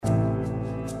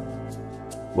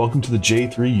Welcome to the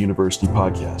J3 University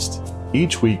podcast.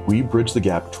 Each week, we bridge the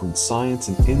gap between science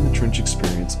and in-the-trench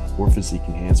experience for physique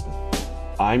enhancement.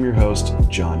 I'm your host,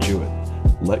 John Jewett.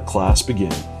 Let class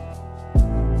begin.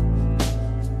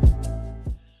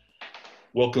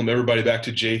 Welcome, everybody, back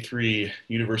to J3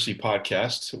 University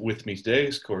podcast. With me today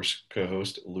is, of course,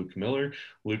 co-host Luke Miller.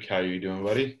 Luke, how are you doing,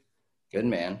 buddy? Good,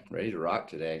 man. Ready to rock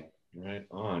today. Right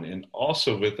on. And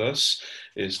also with us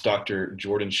is Dr.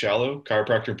 Jordan Shallow,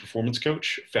 chiropractor and performance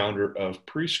coach, founder of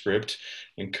Prescript,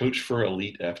 and coach for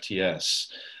Elite FTS.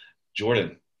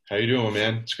 Jordan, how you doing,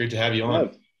 man? It's great to have you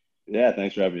on. Yeah,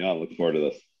 thanks for having me on. Looking forward to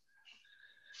this.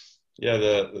 Yeah,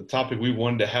 the topic we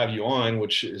wanted to have you on,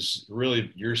 which is really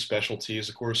your specialty, is,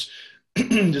 of course,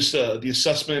 just the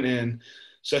assessment and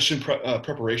session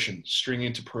preparation, stringing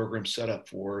into program setup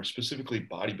for specifically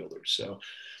bodybuilders. So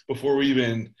before we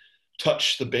even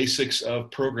touch the basics of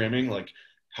programming, like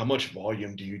how much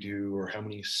volume do you do or how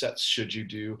many sets should you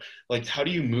do? Like, how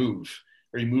do you move?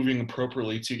 Are you moving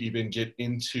appropriately to even get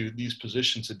into these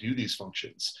positions to do these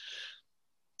functions?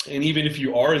 And even if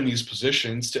you are in these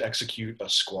positions to execute a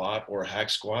squat or a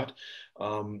hack squat,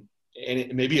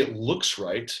 maybe it looks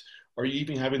right, are you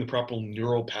even having the proper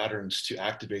neural patterns to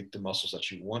activate the muscles that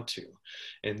you want to?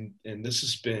 And this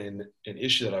has been an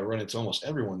issue that I run into almost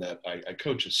everyone that I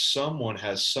coach, is someone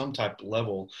has some type of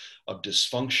level of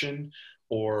dysfunction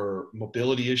or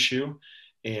mobility issue.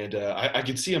 And I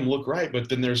can see them look right, but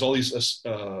then there's all these,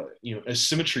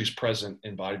 asymmetries present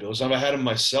in bodybuilders. I've had them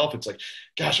myself. It's like,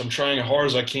 gosh, I'm trying as hard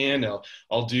as I can.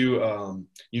 I'll do,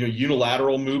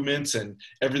 unilateral movements and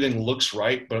everything looks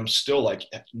right, but I'm still like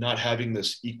not having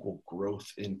this equal growth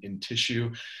in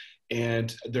tissue.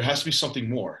 And there has to be something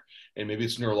more. And maybe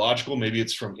it's neurological, maybe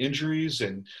it's from injuries.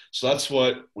 And so that's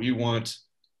what we want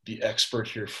the expert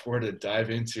here for, to dive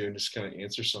into and just kind of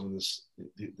answer some of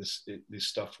this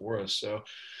stuff for us. So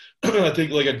I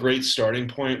think like a great starting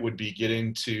point would be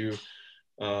getting to,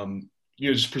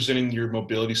 just presenting your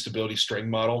mobility, stability, strength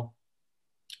model,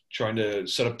 trying to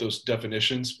set up those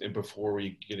definitions. And before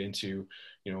we get into,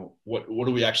 what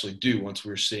do we actually do once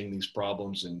we're seeing these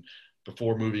problems, and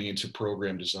before moving into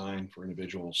program design for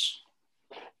individuals.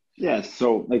 Yeah,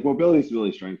 so like mobility,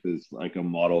 stability, strength is like a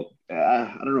model.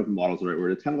 I don't know if model is the right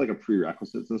word. It's kind of like a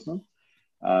prerequisite system.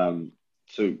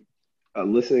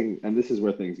 Listening, and this is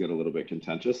where things get a little bit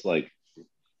contentious, like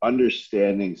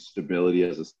understanding stability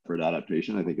as a separate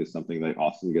adaptation, I think, is something that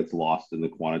often gets lost in the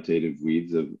quantitative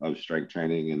weeds of strength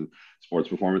training and sports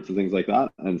performance and things like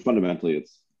that. And fundamentally,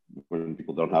 it's when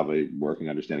people don't have a working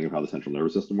understanding of how the central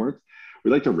nervous system works. We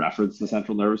like to reference the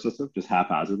central nervous system just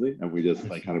haphazardly, and we just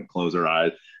like kind of close our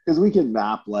eyes, because we can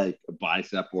map like a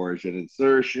bicep origin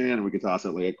insertion, and we can toss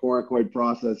out like a coracoid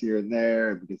process here and there,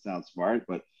 and we can sound smart.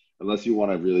 But unless you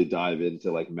want to really dive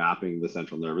into like mapping the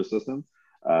central nervous system,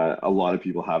 a lot of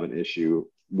people have an issue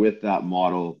with that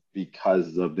model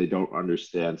because they don't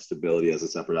understand stability as a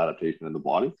separate adaptation in the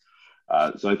body.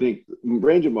 So I think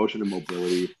range of motion and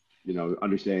mobility,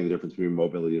 understanding the difference between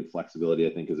mobility and flexibility, I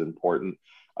think, is important.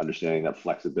 Understanding that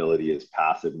flexibility is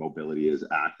passive, mobility is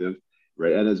active,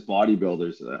 right? And as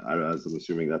bodybuilders, as I'm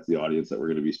assuming that's the audience that we're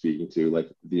going to be speaking to, like,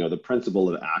 the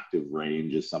principle of active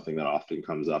range is something that often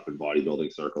comes up in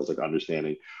bodybuilding circles, like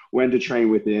understanding when to train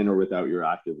within or without your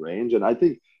active range. And I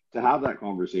think to have that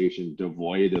conversation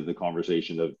devoid of the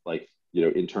conversation of like,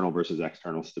 internal versus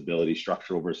external stability,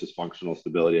 structural versus functional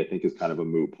stability, I think is kind of a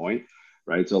moot point,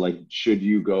 right? So like, should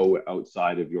you go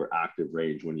outside of your active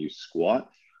range when you squat?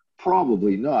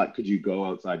 Probably not. Could you go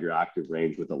outside your active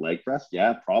range with a leg press?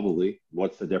 Yeah, probably.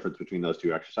 What's the difference between those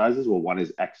two exercises? Well, one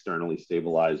is externally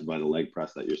stabilized by the leg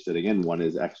press that you're sitting in. One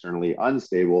is externally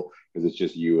unstable because it's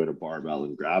just you and a barbell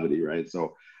and gravity, right?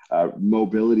 So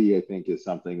mobility, I think, is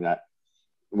something that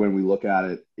when we look at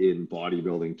it in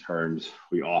bodybuilding terms,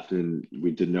 we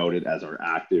denote it as our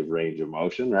active range of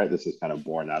motion, right? This is kind of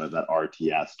born out of that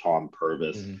RTS, Tom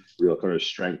Purvis, real kind of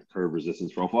strength curve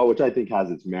resistance profile, which I think has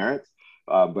its merits.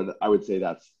 But I would say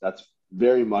that's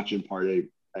very much in part a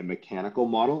mechanical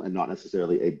model and not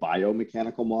necessarily a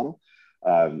biomechanical model.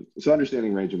 So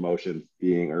understanding range of motion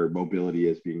or mobility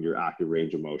as being your active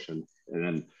range of motion, and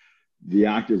then the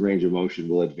active range of motion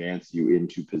will advance you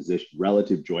into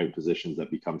relative joint positions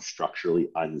that become structurally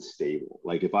unstable.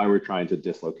 Like if I were trying to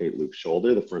dislocate Luke's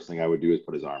shoulder, the first thing I would do is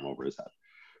put his arm over his head,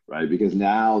 right? Because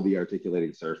now the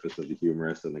articulating surface of the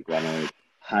humerus and the glenoid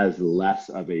has less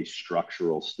of a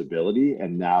structural stability,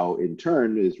 and now in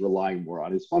turn is relying more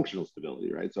on his functional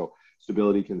stability, right? So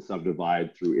stability can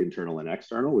subdivide through internal and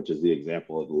external, which is the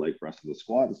example of the leg press and the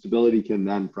squat. And stability can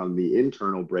then from the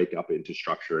internal break up into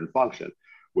structure and function,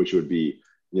 which would be,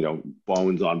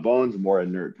 bones on bones, more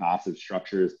inert passive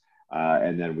structures,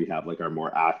 And then we have like our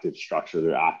more active structure,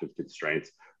 their active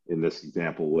constraints. In this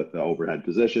example, with the overhead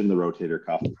position, the rotator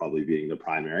cuff probably being the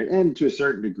primary. And to a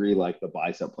certain degree, like the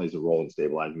bicep plays a role in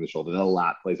stabilizing the shoulder. The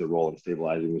lat plays a role in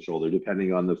stabilizing the shoulder,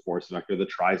 depending on the force vector. The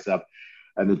tricep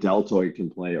and the deltoid can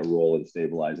play a role in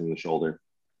stabilizing the shoulder.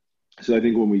 So I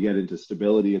think when we get into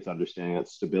stability, it's understanding that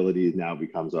stability now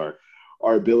becomes our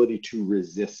ability to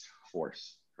resist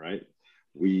force, right?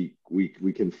 We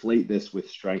conflate this with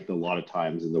strength a lot of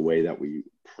times in the way that we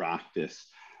practice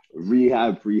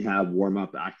rehab, prehab, warm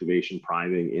up, activation,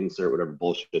 priming, insert, whatever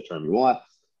bullshit term you want.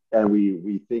 And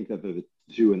we think that they're the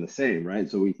two in the same, right?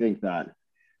 So we think that,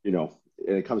 you know,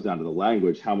 and it comes down to the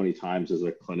language. How many times as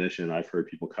a clinician, I've heard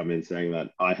people come in saying that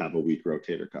I have a weak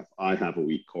rotator cuff, I have a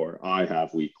weak core, I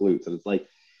have weak glutes. And it's like,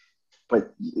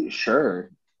 but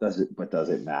sure, does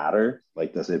it matter?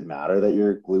 Like, does it matter that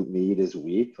your glute med is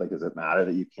weak? Like, does it matter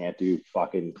that you can't do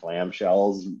fucking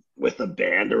clamshells with a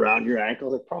band around your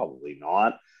ankle? Like, probably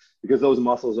not, because those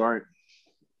muscles aren't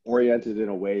oriented in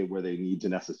a way where they need to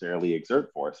necessarily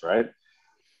exert force, right?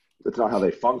 That's not how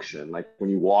they function. Like when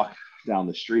you walk down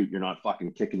the street, you're not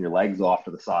fucking kicking your legs off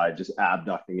to the side, just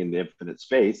abducting into infinite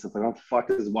space. It's like, what the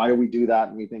fuck is, why do we do that?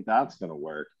 And we think that's going to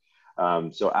work.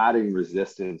 So adding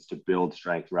resistance to build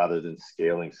strength rather than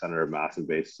scaling center of mass and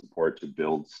base support to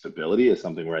build stability is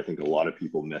something where I think a lot of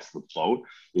people miss the boat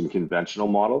in conventional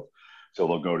models. So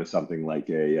they'll go to something like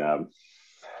a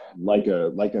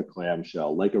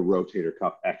clamshell, like a rotator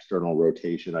cuff external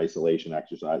rotation isolation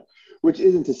exercise, which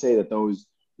isn't to say that those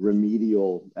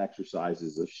remedial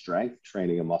exercises of strength,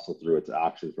 training a muscle through its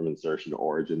action from insertion to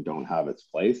origin, don't have its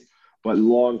place. But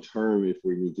long term, if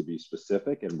we need to be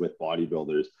specific, and with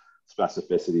bodybuilders,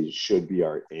 specificity should be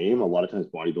our aim. A lot of times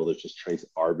bodybuilders just chase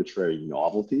arbitrary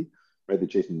novelty, right? They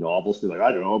chase novelty, like,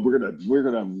 I don't know, we're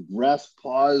gonna rest,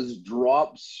 pause,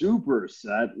 drop,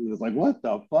 superset. And it's like, what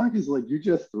the fuck? Is like, you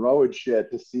just throwing shit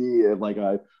to see if like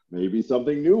maybe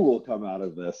something new will come out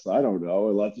of this. I don't know.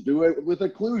 And let's do it with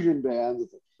occlusion bands.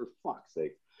 It's like, for fuck's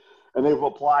sake. And they will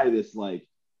apply this like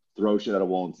throw shit at a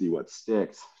wall and see what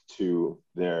sticks to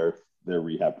their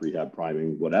rehab, prehab,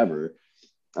 priming, whatever.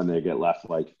 And they get left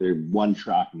like they're one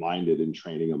track minded in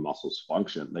training a muscle's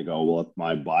function. They go, well, if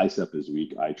my bicep is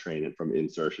weak, I train it from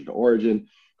insertion to origin,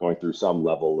 going through some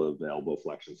level of elbow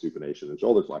flexion, supination, and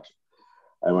shoulder flexion.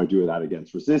 And I do that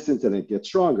against resistance and it gets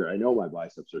stronger. I know my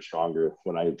biceps are stronger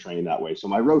when I train that way. So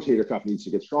my rotator cuff needs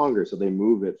to get stronger. So they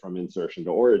move it from insertion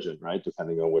to origin, right?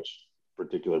 Depending on which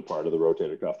particular part of the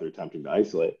rotator cuff they're attempting to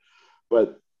isolate.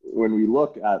 But when we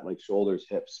look at like shoulders,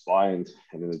 hips, spines,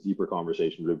 and in a deeper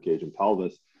conversation, rib cage and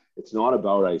pelvis, it's not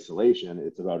about isolation,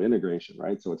 it's about integration,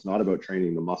 right? So it's not about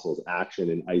training the muscle's action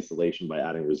in isolation by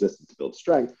adding resistance to build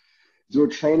strength. So we're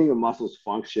training a muscle's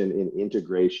function in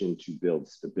integration to build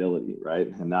stability, right?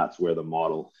 And that's where the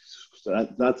model, so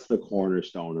that's the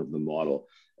cornerstone of the model,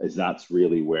 is that's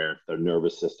really where the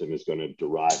nervous system is going to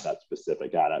derive that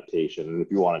specific adaptation. And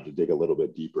if you wanted to dig a little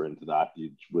bit deeper into that,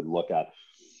 you would look at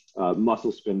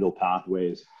muscle spindle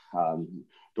pathways,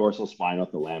 dorsal spinal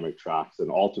thalamic tracts,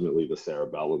 and ultimately the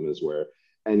cerebellum is where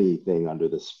anything under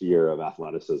the sphere of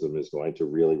athleticism is going to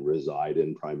really reside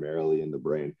in, primarily in the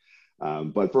brain.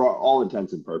 But for all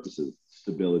intents and purposes,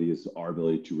 stability is our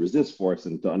ability to resist force,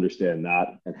 and to understand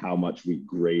that and how much we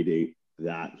gradate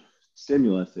that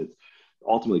stimulus, it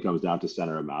ultimately comes down to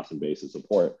center of mass and base of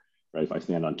support, right? If I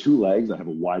stand on two legs, I have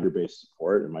a wider base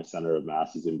support and my center of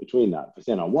mass is in between that. If I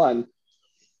stand on one,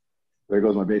 there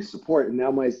goes my base support, and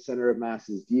now my center of mass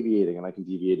is deviating, and I can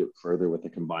deviate it further with the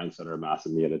combined center of mass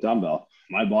and me and a dumbbell.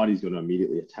 My body's going to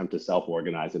immediately attempt to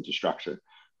self-organize into structure.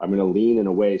 I'm going to lean in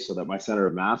a way so that my center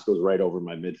of mass goes right over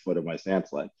my midfoot of my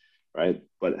stance leg, right?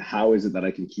 But how is it that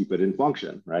I can keep it in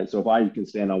function, right? So if I can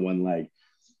stand on one leg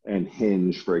and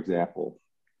hinge, for example,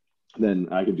 then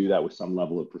I can do that with some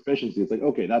level of proficiency. It's like,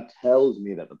 okay, that tells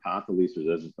me that the path of least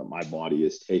resistance that my body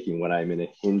is taking when I'm in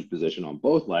a hinge position on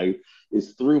both legs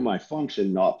is through my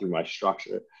function, not through my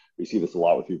structure. We see this a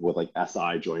lot with people with like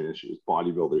SI joint issues.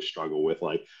 Bodybuilders struggle with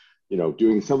like, you know,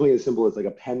 doing something as simple as like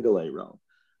a pendulum row.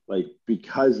 Like,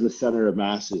 because the center of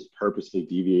mass is purposely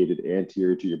deviated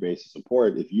anterior to your base of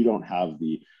support, if you don't have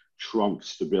the trunk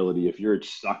stability, if you're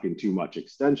stuck in too much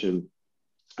extension,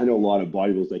 I know a lot of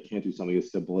bodybuilders that can't do something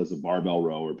as simple as a barbell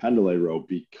row or pendulum row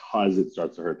because it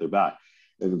starts to hurt their back.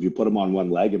 And if you put them on one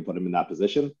leg and put them in that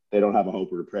position, they don't have a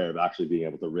hope or a prayer of actually being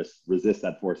able to resist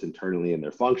that force internally in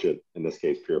their function. In this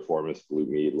case, piriformis, glute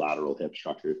med, lateral hip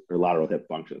structure, or lateral hip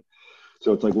function.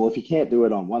 So it's like, well, if you can't do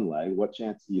it on one leg, what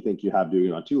chance do you think you have doing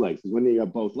it on two legs? Because when you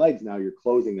have both legs now, you're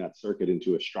closing that circuit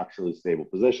into a structurally stable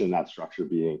position, that structure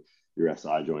being your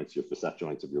SI joints, your facet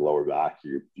joints of your lower back,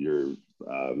 the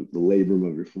labrum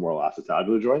of your femoral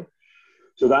acetabular joint.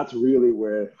 So that's really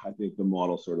where I think the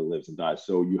model sort of lives and dies.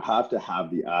 So you have to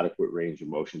have the adequate range of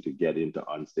motion to get into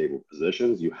unstable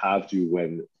positions. You have to,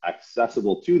 when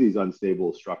accessible to these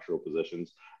unstable structural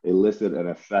positions, elicit an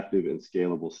effective and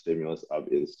scalable stimulus of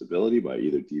instability by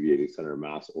either deviating center of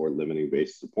mass or limiting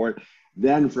base support.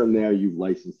 Then from there, you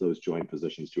license those joint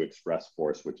positions to express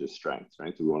force, which is strength,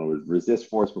 right? So we want to resist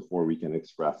force before we can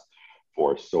express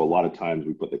force. So a lot of times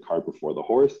we put the cart before the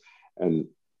horse, and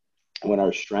when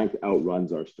our strength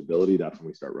outruns our stability, that's when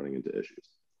we start running into issues.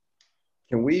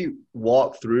 Can we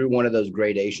walk through one of those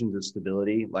gradations of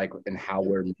stability, like, and how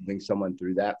we're moving someone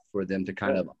through that for them to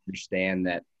kind of understand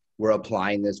that we're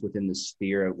applying this within the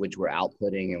sphere at which we're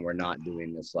outputting, and we're not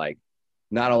doing this, like,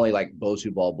 not only like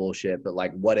Bosu ball bullshit, but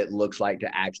like what it looks like to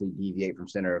actually deviate from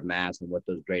center of mass and what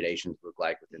those gradations look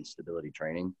like within stability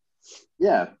training?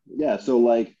 Yeah. So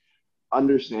like,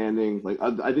 understanding, like,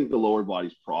 I think the lower body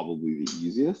is probably the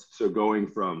easiest. So going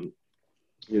from,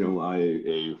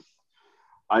 I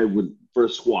would, for a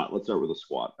squat, let's start with a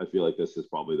squat. I feel like this is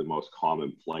probably the most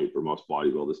common plight for most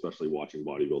bodybuilders, especially watching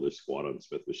bodybuilders squat on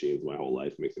Smith machines my whole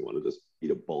life makes me want to just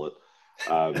eat a bullet.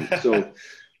 So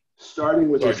starting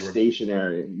with a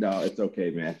stationary, no, it's okay,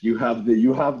 man. You have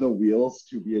the wheels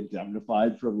to be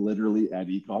indemnified from literally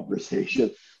any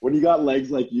conversation. When you got legs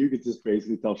like you could just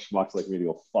basically tell schmucks like me to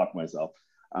go fuck myself.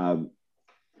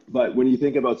 But when you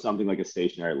think about something like a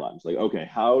stationary lunge, like, okay,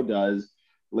 how does,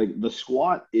 like, the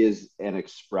squat is an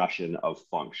expression of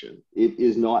function. It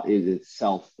is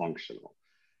itself functional.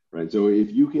 Right. So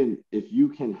if you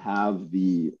can have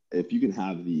the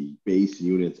base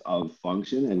units of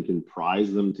function and can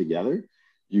prize them together,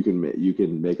 you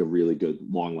can make a really good,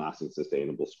 long-lasting,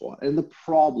 sustainable squat. And the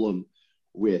problem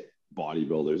with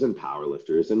bodybuilders and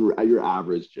powerlifters and your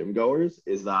average gym goers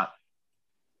is that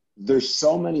there's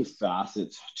so many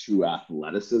facets to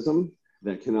athleticism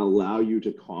that can allow you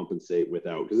to compensate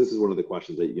without, because this is one of the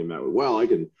questions that you get met with. Well, I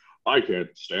can't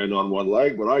stand on one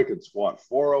leg, but I can squat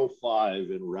 405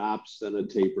 in wraps and a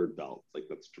tapered belt. Like,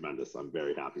 that's tremendous. I'm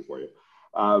very happy for you.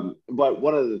 But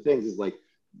one of the things is, like,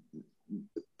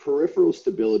 peripheral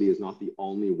stability is not the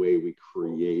only way we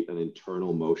create an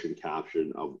internal motion capture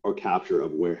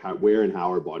of where and how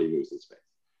our body moves in space,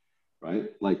 right?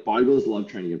 Like, bodybuilders love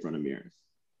training in front of mirrors.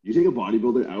 You take a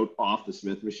bodybuilder out off the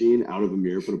Smith machine, out of a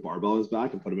mirror, put a barbell on his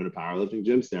back, and put him in a powerlifting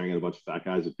gym staring at a bunch of fat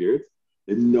guys with beards.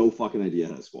 They have no fucking idea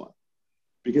how to squat,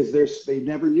 because they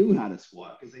never knew how to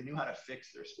squat, because they knew how to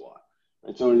fix their squat.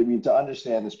 And so, I mean, to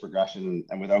understand this progression,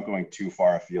 and without going too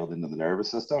far afield into the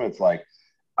nervous system, it's like,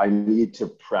 I need to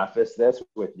preface this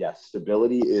with, yes,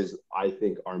 stability is, I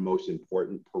think, our most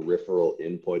important peripheral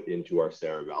input into our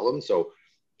cerebellum. So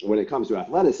when it comes to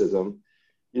athleticism,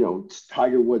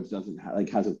 Tiger Woods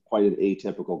has quite an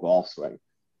atypical golf swing.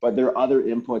 But there are other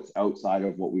inputs outside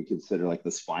of what we consider like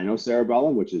the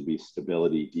spinocerebellum, which would be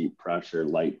stability, deep pressure,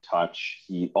 light touch,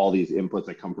 heat, all these inputs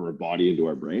that come from our body into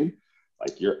our brain.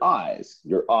 Like your eyes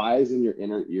and your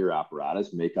inner ear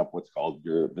apparatus make up what's called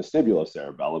your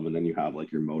vestibulocerebellum. And then you have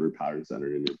like your motor pattern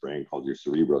center in your brain called your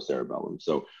cerebrocerebellum.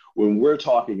 So when we're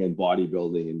talking in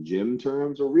bodybuilding and gym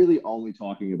terms, we're really only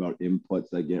talking about inputs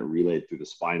that get relayed through the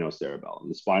spinocerebellum.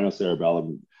 The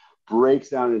spinocerebellum breaks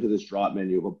down into this drop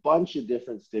menu of a bunch of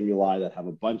different stimuli that have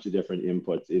a bunch of different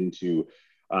inputs into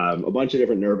a bunch of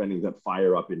different nerve endings that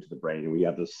fire up into the brain. And we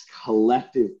have this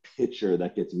collective picture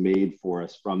that gets made for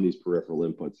us from these peripheral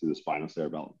inputs through the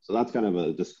spinocerebellum. So that's kind of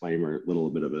a disclaimer, a little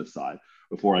bit of an aside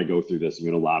before I go through this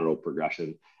unilateral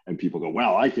progression and people go,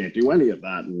 well, I can't do any of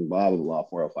that and blah, blah, blah,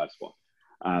 405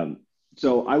 squat.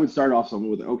 So I would start off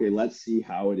someone with, okay, let's see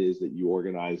how it is that you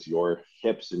organize your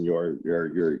hips and your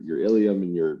ilium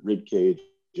and your rib cage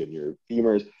and your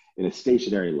femurs in a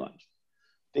stationary lunge.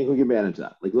 I think we can manage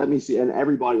that. Like, let me see. And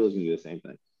every bodybuilder is going to do the same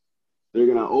thing. They're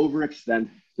going to overextend.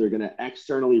 They're going to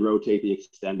externally rotate the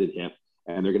extended hip.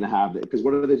 And they're going to have, because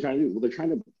what are they trying to do? Well, they're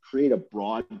trying to create a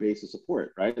broad base of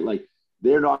support, right? Like,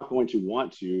 they're not going to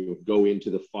want to go into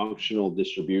the functional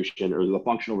distribution or the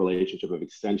functional relationship of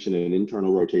extension and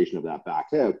internal rotation of that back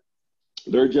hip.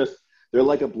 They're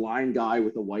like a blind guy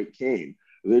with a white cane.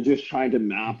 They're just trying to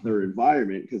map their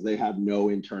environment because they have no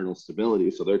internal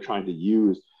stability. So they're trying to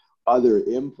use other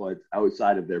inputs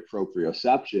outside of their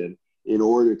proprioception in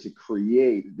order to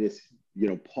create this,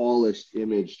 polished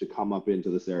image to come up into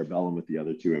the cerebellum with the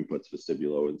other two inputs,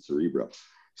 vestibulo and cerebro.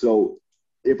 So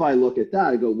if I look at that,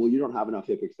 I go, well, you don't have enough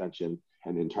hip extension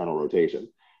and internal rotation.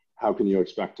 How can you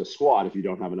expect to squat if you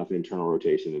don't have enough internal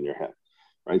rotation in your hip,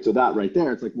 right? So that right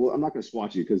there, it's like, well, I'm not going to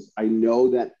squat you because I know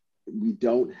that we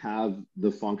don't have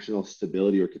the functional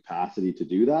stability or capacity to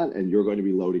do that, and you're going to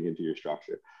be loading into your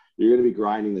structure. You're going to be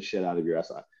grinding the shit out of your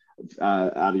SI,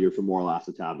 out of your femoral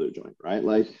acetabular joint, right?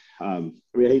 Like, I mean,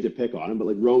 I hate to pick on him, but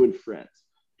like Roman Fritz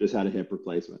just had a hip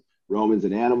replacement. Roman's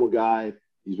an animal guy.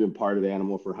 He's been part of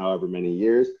Animal for however many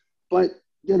years, but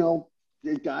you know,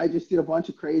 the guy just did a bunch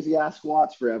of crazy ass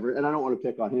squats forever. And I don't want to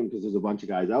pick on him because there's a bunch of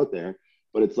guys out there,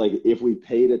 but it's like, if we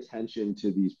paid attention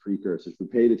to these precursors, we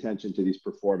paid attention to these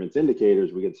performance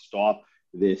indicators, we could stop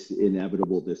this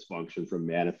inevitable dysfunction from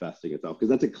manifesting itself.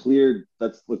 Because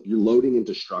look, you're loading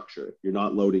into structure. You're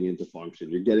not loading into function.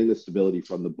 You're getting the stability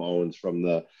from the bones, from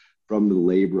the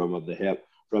labrum of the hip,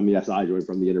 from the SI joint,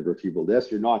 from the intervertebral disc.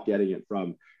 You're not getting it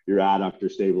from your adductor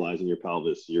stabilizing your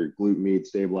pelvis, your glute med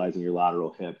stabilizing your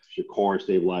lateral hip, your core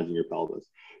stabilizing your pelvis.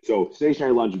 So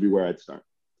stationary lunge would be where I'd start.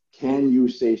 Can you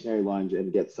stationary lunge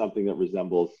and get something that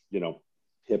resembles, you know,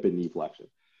 hip and knee flexion?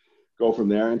 Go from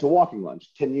there into walking lunge.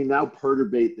 Can you now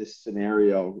perturbate this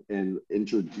scenario and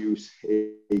introduce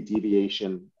a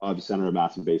deviation of center of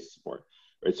mass and base of support?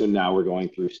 Right. So now we're going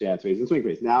through stance phase and swing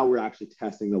phase. Now we're actually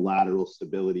testing the lateral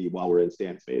stability while we're in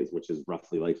stance phase, which is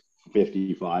roughly like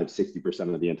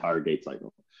 55-60% of the entire gait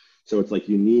cycle. So it's like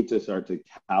you need to start to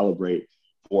calibrate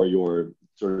for your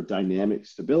sort of dynamic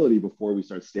stability before we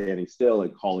start standing still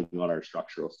and calling on our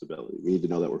structural stability. We need to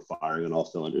know that we're firing on all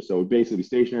cylinders. So basically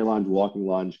stationary lunge, walking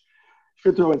lunge.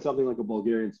 You could throw in something like a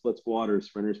Bulgarian split squat or a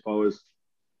sprinter's pose,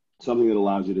 something that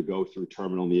allows you to go through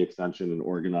terminal knee extension and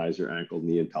organize your ankle,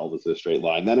 knee, and pelvis in a straight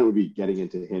line. Then it would be getting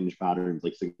into hinge patterns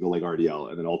like single leg RDL,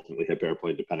 and then ultimately hip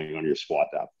airplane, depending on your squat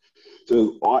depth.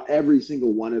 So every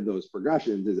single one of those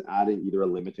progressions is adding either a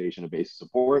limitation of base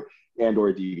support and or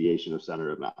a deviation of center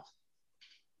of mass.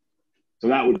 So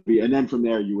that would be, and then from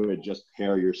there, you would just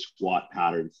pair your squat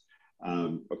patterns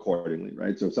accordingly,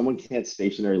 right? So if someone can't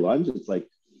stationary lunge, it's like,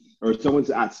 or if someone's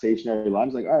at stationary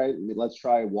lunge, like, all right, let's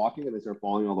try walking, and they start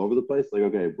falling all over the place. Like,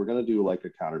 okay, we're going to do like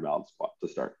a counterbalance squat to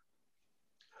start.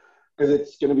 Because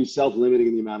it's going to be self-limiting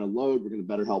in the amount of load. We're going to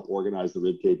better help organize the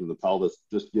rib cage and the pelvis,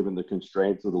 just given the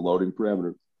constraints of the loading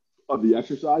parameter of the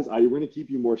exercise. We're going to keep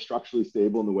you more structurally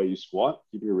stable in the way you squat,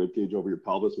 keeping your rib cage over your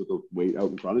pelvis with the weight out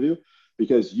in front of you,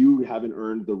 because you haven't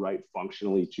earned the right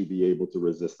functionally to be able to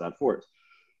resist that force.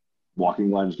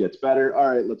 Walking lunge gets better. All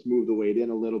right, let's move the weight in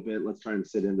a little bit. Let's try and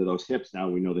sit into those hips. Now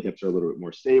we know the hips are a little bit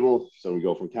more stable. So we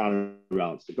go from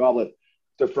counterbalance to goblet,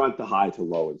 to front to high to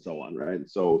low, and so on, right?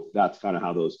 So that's kind of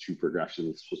how those two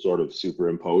progressions will sort of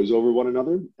superimpose over one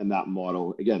another. And that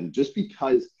model, again, just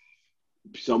because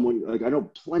someone, like I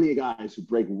know plenty of guys who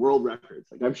break world records.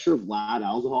 Like I'm sure Vlad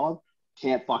Alzahov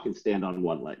can't fucking stand on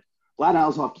one leg. Vlad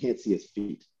Alzahov can't see his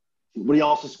feet, but he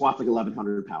also squats like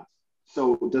 1,100 pounds.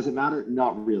 So does it matter?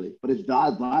 Not really. But if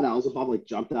Vlad Alzahov like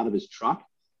jumped out of his truck,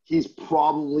 he's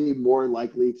probably more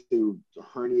likely to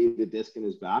herniate a disc in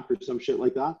his back or some shit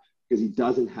like that, because he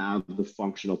doesn't have the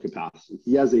functional capacity.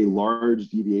 He has a large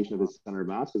deviation of his center of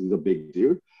mass because he's a big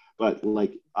dude, but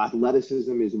like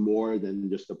athleticism is more than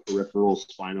just a peripheral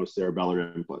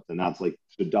spinocerebellar input. And that's like,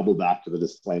 to double back to the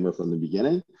disclaimer from the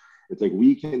beginning, it's like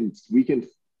we can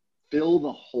fill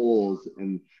the holes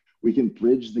and we can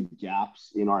bridge the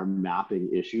gaps in our mapping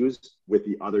issues with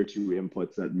the other two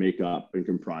inputs that make up and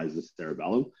comprise the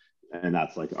cerebellum. And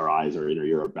that's like our eyes, our inner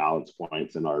ear, our balance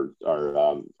points, and our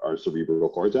cerebral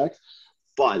cortex.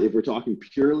 But if we're talking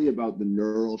purely about the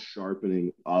neural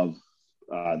sharpening of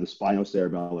the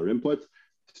spinocerebellar inputs,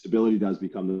 stability does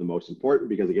become the most important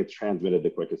because it gets transmitted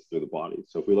the quickest through the body.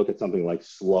 So if we look at something like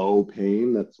slow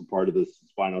pain, that's a part of the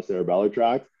spinocerebellar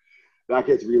tract, that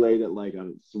gets relayed at like a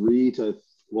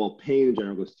pain in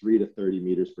general goes 3 to 30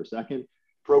 meters per second.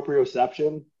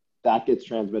 Proprioception, that gets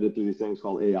transmitted through these things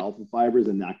called A alpha fibers,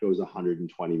 and that goes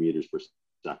 120 meters per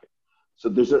second. So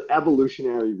there's an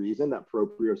evolutionary reason that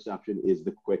proprioception is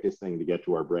the quickest thing to get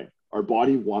to our brain. Our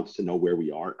body wants to know where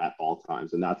we are at all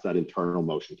times, and that's that internal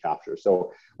motion capture.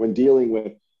 So when dealing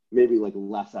with maybe like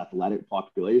less athletic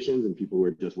populations and people who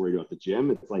are just worried about the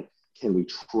gym, it's like, can we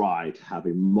try to have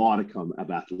a modicum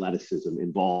of athleticism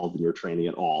involved in your training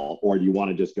at all? Or do you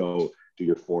want to just go do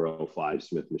your 405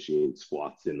 Smith machine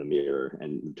squats in the mirror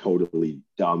and totally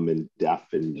dumb and deaf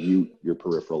and mute your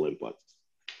peripheral inputs?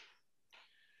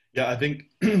 Yeah, I think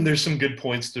there's some good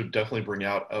points to definitely bring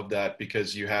out of that,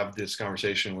 because you have this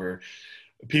conversation where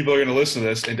people are going to listen to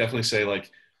this and definitely say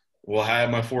like, well, I have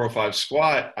my 405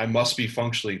 squat, I must be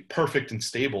functionally perfect and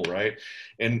stable, right?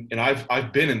 And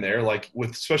I've been in there, like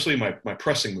with especially my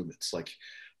pressing movements, like,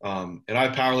 and I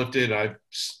powerlifted, I've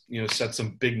set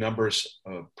some big numbers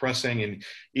pressing, and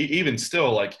even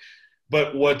still, like,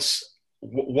 but what's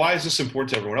why is this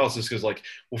important to everyone else? Is because like,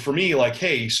 well, for me, like,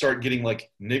 hey, you start getting like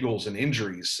niggles and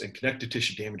injuries and connective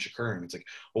tissue damage occurring. It's like,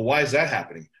 well, why is that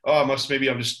happening? Oh, maybe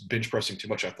I'm just bench pressing too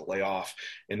much. I have to lay off.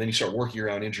 And then you start working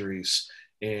around injuries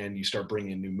and you start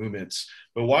bringing in new movements.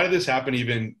 But why did this happen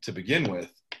even to begin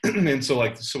with? And so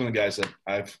like some of the guys that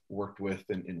I've worked with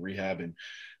in rehab and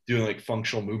doing like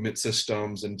functional movement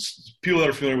systems and people that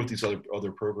are familiar with these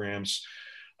other programs,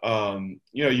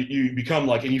 you become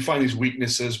like, and you find these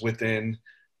weaknesses within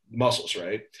muscles,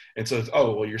 right? And so,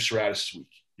 oh, well, your serratus is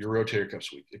weak, your rotator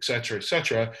cuff's weak, et cetera, et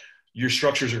cetera. Your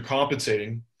structures are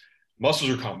compensating, muscles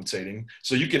are compensating.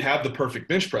 So you can have the perfect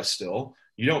bench press still.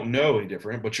 You don't know any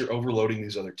different, but you're overloading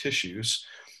these other tissues.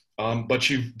 But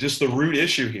just the root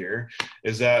issue here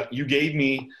is that he gave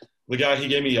me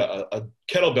a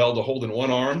kettlebell to hold in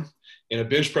one arm in a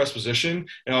bench press position.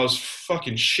 And I was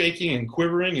fucking shaking and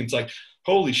quivering. And it's like,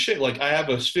 holy shit, like I have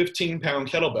a 15-pound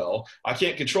kettlebell. I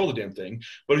can't control the damn thing.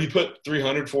 But if you put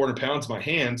 300, 400 pounds in my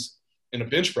hands in a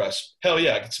bench press, hell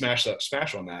yeah, I could smash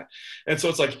on that. And so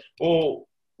it's like, well,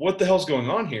 what the hell's going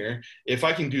on here? If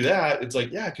I can do that, it's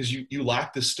like, yeah, because you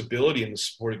lack the stability and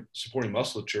the supporting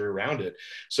musculature around it.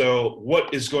 So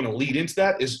what is going to lead into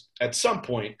that is at some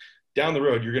point down the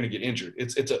road, you're going to get injured.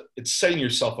 It's setting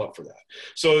yourself up for that.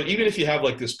 So even if you have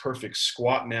like this perfect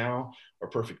squat now or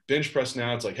perfect bench press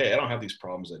now, it's like, hey, I don't have these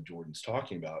problems that Jordan's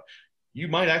talking about. You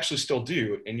might actually still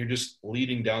do, and you're just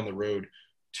leading down the road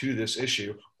to this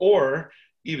issue. Or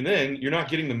even then, you're not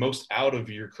getting the most out of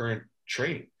your current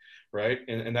training, right?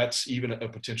 And that's even a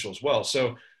potential as well.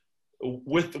 So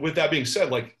with that being said,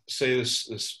 like say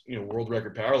this world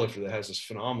record powerlifter that has this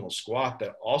phenomenal squat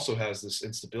that also has this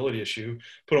instability issue,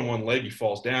 put on one leg, he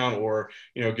falls down, or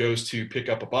goes to pick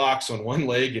up a box on one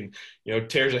leg and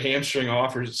tears a hamstring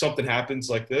off, or something happens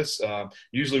like this.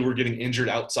 Usually we're getting injured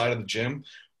outside of the gym.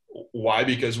 Why?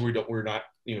 Because we're not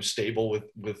stable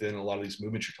within a lot of these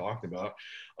movements you're talking about.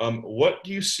 What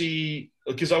do you see?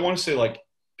 Because I want to say like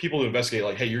people to investigate,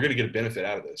 like, hey, you're going to get a benefit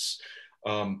out of this.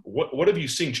 What have you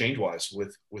seen change-wise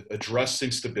with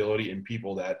addressing stability in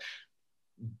people that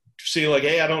say like,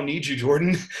 hey, I don't need you,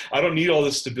 Jordan. I don't need all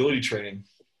this stability training.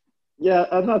 Yeah,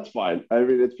 and that's fine. I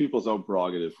mean, it's people's own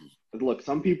prerogative. But look,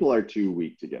 some people are too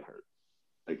weak to get hurt.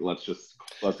 Like, let's just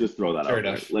throw that out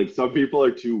there. Like, some people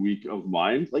are too weak of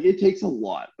mind. Like, it takes a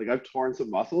lot. Like, I've torn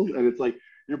some muscles, and it's like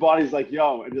your body's like,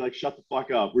 yo, and you're like, shut the fuck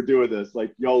up. We're doing this.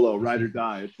 Like, YOLO, ride or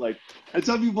die. It's like, and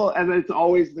some people, and it's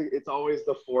always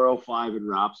the 405 and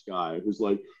wraps guy who's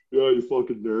like, yeah, you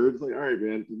fucking nerd. It's like, all right,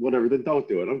 man, whatever. Then don't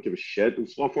do it. I don't give a shit. I'm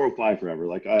 405 forever.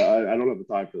 Like, I don't have the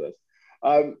time for this.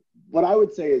 What I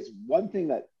would say is one thing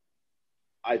that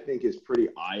I think is pretty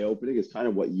eye-opening is kind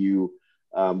of what you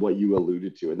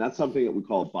alluded to, and that's something that we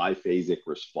call a biphasic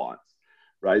response.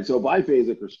 Right. So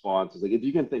biphasic response is like, if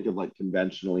you can think of like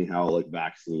conventionally how like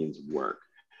vaccines work,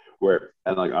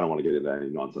 and like, I don't want to get into any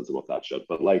nonsense about that shit,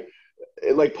 but like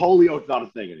polio is not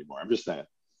a thing anymore. I'm just saying.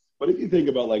 But if you think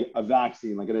about like a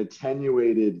vaccine, like an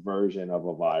attenuated version of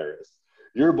a virus,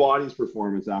 your body's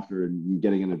performance after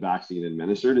getting a vaccine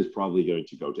administered is probably going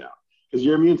to go down because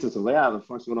your immune system, like, yeah, the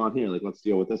fuck's going on here? Like, let's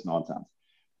deal with this nonsense.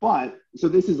 But so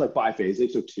this is like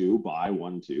biphasic. So 2 by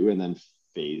 1, 2, and then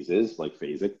phases, like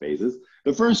phasic phases.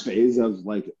 The first phase of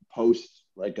like post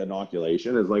like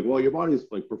inoculation is like, well, your body's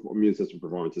like immune system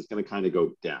performance is going to kind of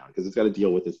go down because it's got to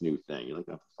deal with this new thing. You're like,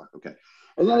 oh, fuck, okay.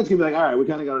 And then it's going to be like, all right, we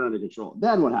kind of got it under control.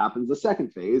 Then what happens? The second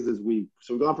phase is we've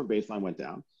gone from baseline, went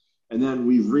down, and then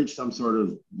we've reached some sort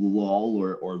of lull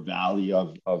or valley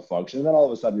of function. And then all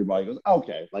of a sudden your body goes,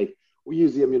 okay, like we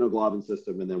use the immunoglobulin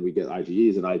system, and then we get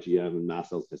IgEs and IgM and mast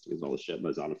cells, histamines, and all this shit,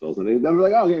 eosinophils. And then we're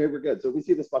like, oh, okay, we're good. So if we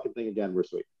see this fucking thing again, we're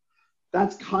sweet.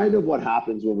 That's kind of what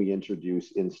happens when we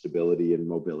introduce instability and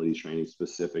mobility training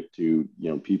specific to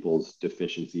people's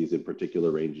deficiencies in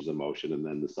particular ranges of motion, and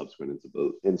then the subsequent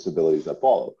instabilities that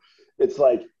follow. It's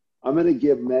like, I'm going to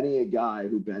give many a guy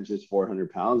who benches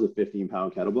 400 pounds a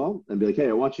 15-pound kettlebell and be like, hey,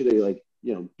 I want you to like,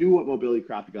 do what mobility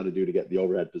crap you got to do to get the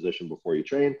overhead position before you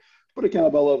train. Put a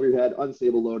kettlebell over your head,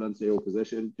 unstable load, unstable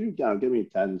position. Give me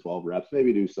 10, 12 reps.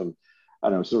 Maybe do some, I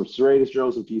don't know, some serratus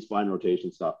drills, some T-spine rotation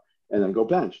stuff, and then go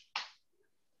bench.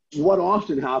 What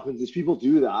often happens is people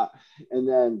do that, and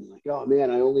then like, oh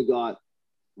man, I only got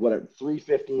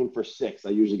 315 for 6. I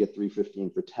usually get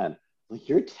 315 for 10. Like,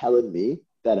 you're telling me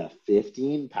that a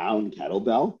 15-pound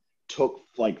kettlebell took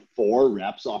like 4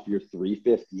 reps off your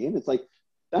 315? It's like,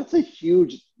 that's a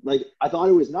huge, like, I thought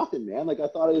it was nothing, man. Like, I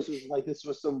thought it was like, this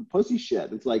was some pussy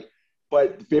shit. It's like,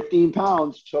 but 15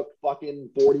 pounds took fucking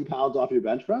 40 pounds off your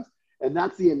bench press. And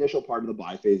that's the initial part of the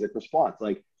biphasic response.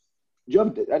 Like,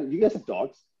 do you guys have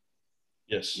dogs?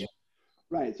 Yes. Yeah.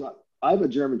 Right. So I have a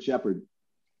German Shepherd,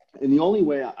 And the only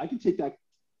way I can take that,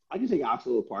 I can take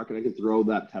Axel to the park and I can throw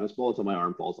that tennis ball until my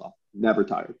arm falls off. Never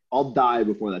tired. I'll die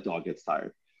before that dog gets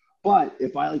tired. But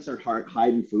if I like start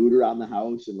hiding food around the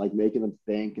house and like making him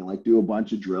think and like do a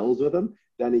bunch of drills with him,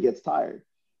 then he gets tired.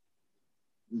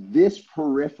 This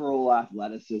peripheral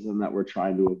athleticism that we're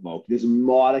trying to evoke, this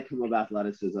modicum of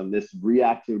athleticism, this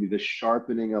reactivity, this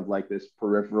sharpening of like this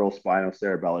peripheral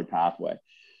spinocerebellar pathway,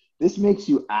 this makes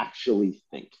you actually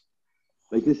think.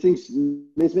 Like this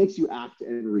makes you act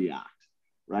and react,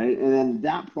 right? And then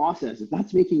that process, if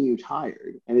that's making you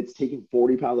tired and it's taking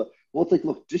 40 pounds, well, it's like,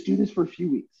 look, just do this for a few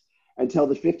weeks until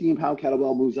the 15-pound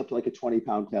kettlebell moves up to like a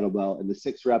 20-pound kettlebell and the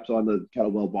 6 reps on the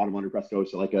kettlebell bottom under press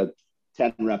goes to like a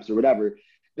 10 reps or whatever.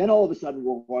 Then all of a sudden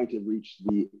we're going to reach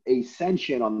the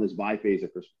ascension on this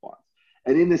biphasic response.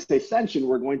 And in this ascension,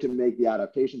 we're going to make the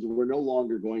adaptations and we're no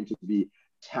longer going to be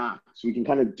tapped. So we can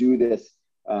kind of do this.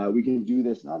 We can do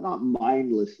this not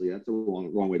mindlessly. That's a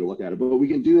wrong way to look at it, but we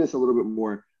can do this a little bit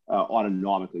more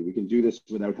autonomically. We can do this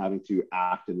without having to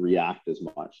act and react as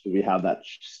much. So we have that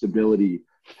stability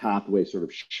pathway sort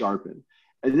of sharpened.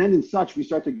 And then in such, we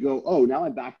start to go, oh, now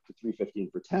I'm back to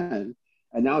 315 for 10,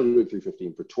 and now I'm doing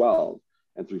 315 for 12,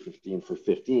 and 315 for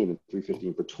 15, and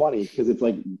 315 for 20, because it's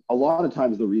like a lot of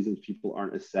times the reasons people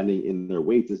aren't ascending in their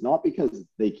weights is not because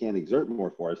they can't exert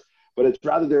more force, but it's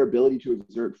rather their ability to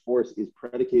exert force is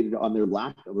predicated on their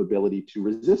lack of ability to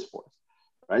resist force,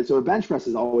 right? So a bench press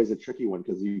is always a tricky one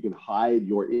because you can hide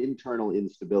your internal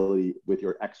instability with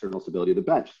your external stability of the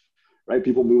bench, right?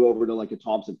 People move over to like a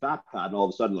Thompson fat pad and all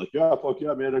of a sudden like, yeah, fuck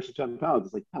yeah, man, extra 10 pounds.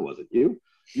 It's like, that wasn't you.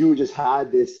 You just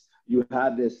had this,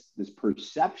 this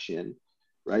perception,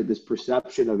 right? This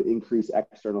perception of increased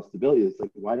external stability. It's like,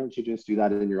 why don't you just do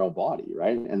that in your own body,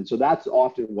 right? And so that's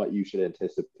often what you should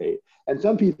anticipate. And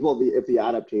some people, if the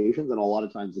adaptations, and a lot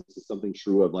of times this is something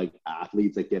true of like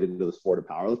athletes that get into the sport of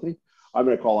powerlifting. I'm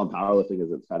going to call on powerlifting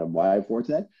as it's kind of my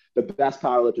forte. The best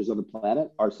powerlifters on the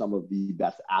planet are some of the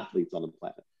best athletes on the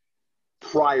planet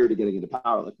prior to getting into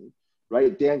powerlifting.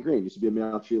 Right? Dan Green used to be a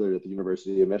male cheerleader at the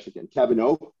University of Michigan. Kevin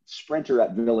Oak, sprinter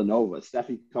at Villanova.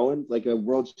 Steffi Cohen, like a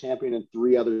world champion in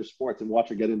 3 other sports, and watch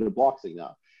her get into boxing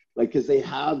now. Like, because they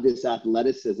have this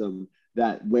athleticism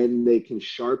that when they can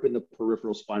sharpen the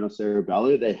peripheral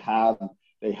spinocerebellar, they have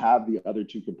the other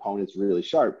 2 components really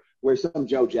sharp. Where some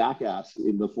Joe Jackass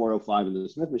in the 405 in the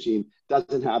Smith machine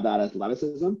doesn't have that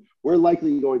athleticism, we're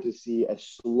likely going to see a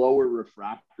slower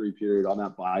refractory period on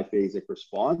that biphasic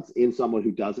response in someone who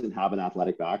doesn't have an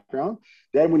athletic background.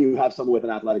 Then when you have someone with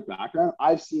an athletic background,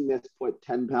 I've seen this put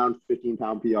 10-pound,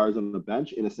 15-pound PRs on the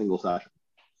bench in a single session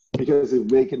because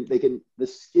the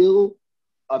skill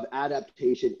of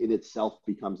adaptation in itself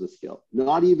becomes a skill.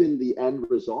 Not even the end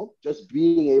result, just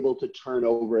being able to turn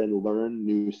over and learn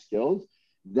new skills.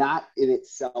 That in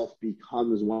itself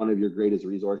becomes one of your greatest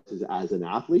resources as an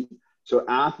athlete. So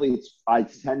athletes, I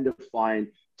tend to find,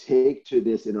 take to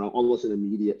this in almost an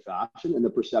immediate fashion, and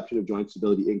the perception of joint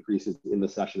stability increases in the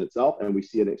session itself, and we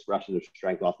see an expression of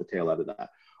strength off the tail end of that.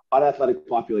 On athletic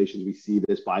populations, we see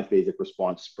this biphasic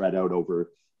response spread out over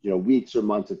weeks or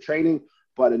months of training,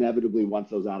 but inevitably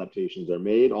once those adaptations are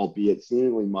made, albeit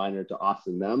seemingly minor to us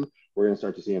and them, we're going to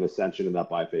start to see an ascension in that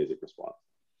biphasic response.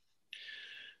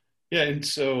 Yeah, and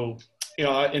so,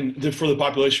 for the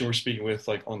population we're speaking with,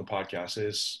 like on the podcast,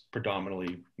 is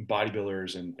predominantly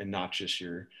bodybuilders and not just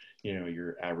your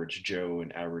average Joe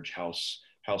and average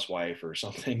housewife or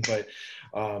something, but,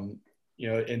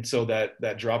 and so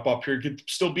that drop-off period could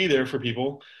still be there for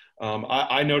people.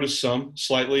 I noticed some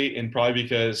slightly, and probably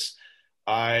because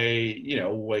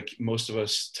like most of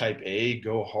us type A,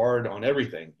 go hard on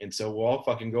everything. And so I'll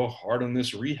fucking go hard on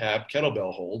this rehab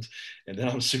kettlebell hold. And then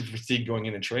I'm super fatigued going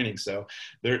into training. So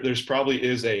there's probably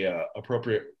is a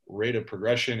appropriate rate of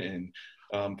progression.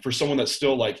 And for someone that's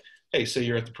still like, hey, say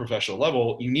you're at the professional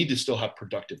level, you need to still have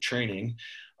productive training.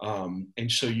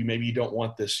 And so you don't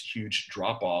want this huge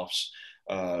drop-offs.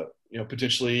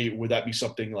 Potentially would that be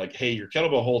something like, hey, your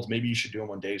kettlebell holds, maybe you should do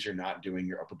them on days you're not doing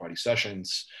your upper body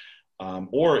sessions.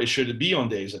 Or it should be on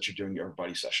days that you're doing your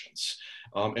body sessions.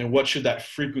 And what should that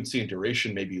frequency and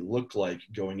duration maybe look like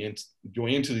going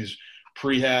into these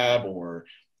prehab or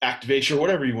activation or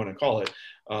whatever you want to call it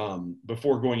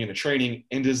before going into training?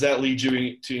 And does that lead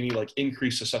you to any like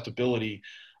increased susceptibility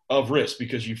of risk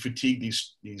because you fatigue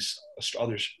these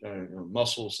other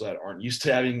muscles that aren't used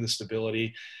to having the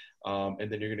stability,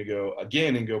 and then you're going to go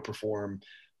again and go perform,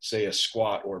 say, a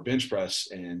squat or a bench press,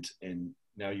 and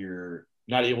now you're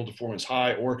not able to perform as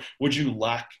high? Or would you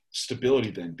lack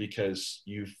stability then because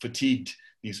you fatigued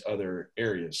these other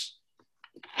areas?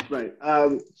 Right.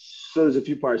 So there's a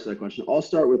few parts to that question. I'll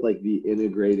start with like the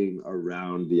integrating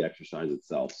around the exercise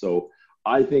itself. So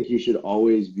I think you should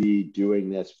always be doing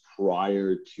this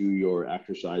prior to your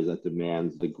exercise that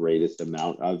demands the greatest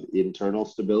amount of internal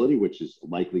stability, which is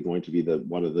likely going to be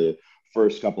one of the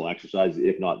first couple exercises,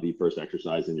 if not the first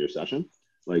exercise in your session.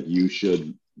 Like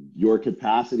your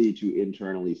capacity to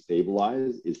internally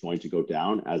stabilize is going to go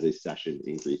down as a session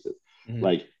increases. Mm-hmm.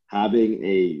 Like having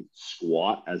a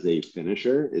squat as a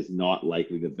finisher is not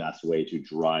likely the best way to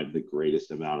drive the greatest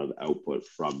amount of output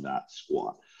from that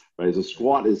squat. Right? So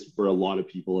squat is for a lot of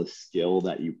people a skill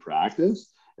that you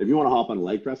practice. If you want to hop on a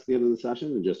leg press at the end of the session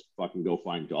and just fucking go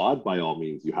find God, by all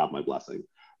means, you have my blessing,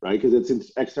 right? Because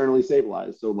it's externally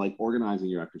stabilized. So like organizing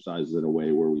your exercises in a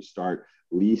way where we start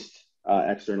least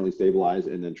externally stabilized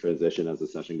and then transition as the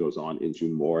session goes on into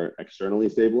more externally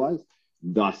stabilized,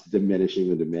 thus diminishing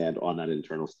the demand on that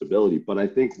internal stability. But I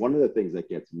think one of the things that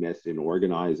gets missed in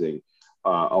organizing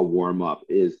a warm-up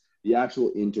is the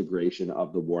actual integration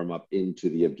of the warm-up into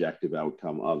the objective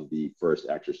outcome of the first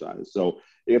exercise. So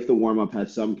if the warm-up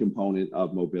has some component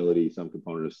of mobility, some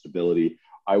component of stability,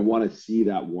 I want to see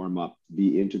that warm-up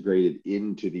be integrated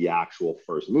into the actual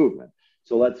first movement.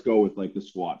 So let's go with like the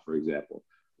squat, for example.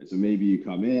 And so maybe you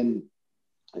come in,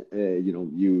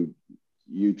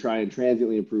 you try and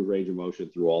transiently improve range of motion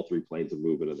through all three planes of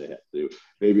movement of the hip.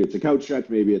 Maybe it's a couch stretch,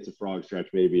 maybe it's a frog stretch,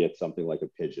 maybe it's something like a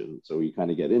pigeon. So you kind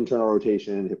of get internal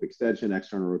rotation, hip extension,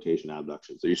 external rotation,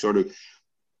 abduction. So you sort of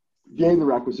gain the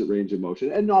requisite range of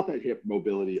motion. And not that hip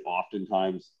mobility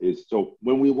oftentimes is, so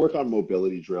when we work on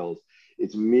mobility drills,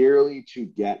 it's merely to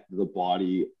get the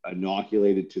body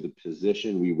inoculated to the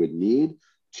position we would need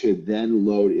to then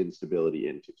load instability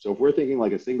into. So if we're thinking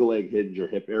like a single leg hinge or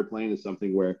hip airplane is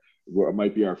something where it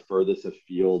might be our furthest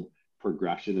afield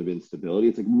progression of instability,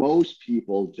 it's like most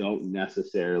people don't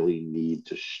necessarily need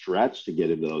to stretch to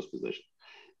get into those positions.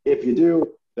 If you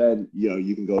do, then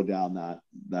you can go down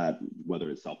that whether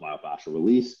it's self-myofascial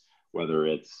release, whether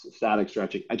it's static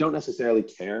stretching. I don't necessarily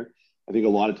care. I think a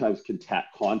lot of times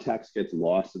context gets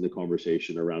lost in the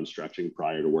conversation around stretching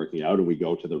prior to working out, and we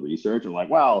go to the research and like,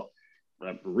 well,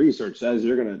 research says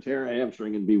you're going to tear a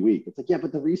hamstring and be weak. It's like, yeah,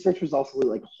 but the research was also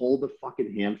like hold the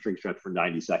fucking hamstring stretch for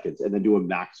 90 seconds and then do a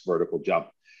max vertical jump.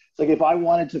 It's like if I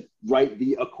wanted to write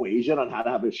the equation on how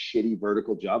to have a shitty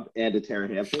vertical jump and to tear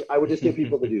a hamstring, I would just get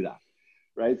people to do that,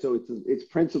 right? So it's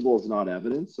principles, not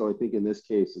evidence. So I think in this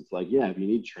case, it's like, yeah, if you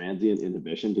need transient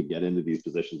inhibition to get into these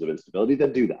positions of instability,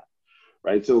 then do that,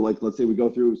 right? So like, let's say we go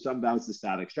through some bouts of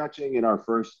static stretching in our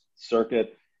first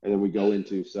circuit, and then we go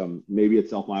into maybe it's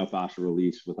self-myofascial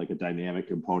release with like a dynamic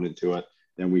component to it.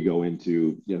 Then we go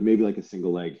into, maybe like a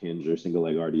single leg hinge or single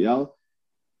leg RDL.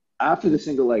 After the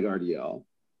single leg RDL,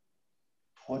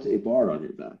 put a bar on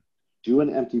your back. Do an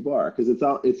empty bar, because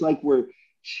it's like we're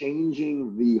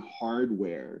changing the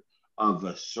hardware of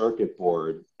a circuit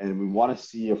board, and we want to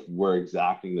see if we're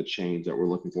exacting the change that we're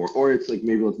looking for. Or it's like,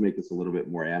 maybe let's make this a little bit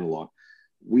more analog.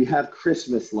 We have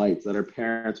Christmas lights that our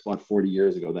parents bought 40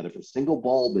 years ago that if a single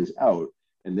bulb is out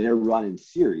and they're run in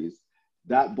series,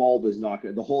 that bulb is not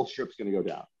going to, the whole strip's going to go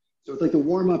down. So it's like the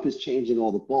warm-up is changing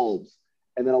all the bulbs.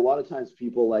 And then a lot of times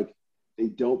people like, they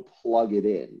don't plug it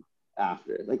in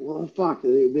after. Like, well, fuck,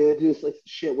 they just like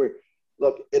shit where,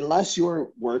 look, unless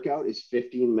your workout is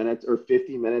 15 minutes or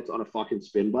 50 minutes on a fucking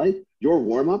spin bike, your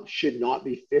warm-up should not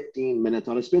be 15 minutes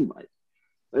on a spin bike.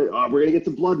 We're going to get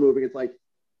some blood moving. It's like,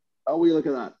 oh, we look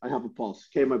at that. I have a pulse.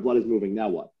 Okay, my blood is moving. Now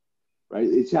what? Right?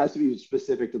 It has to be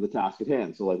specific to the task at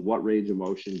hand. So like, what range of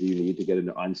motion do you need to get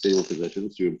into unstable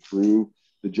positions to improve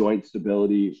the joint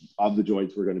stability of the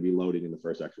joints we're going to be loading in the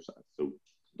first exercise? So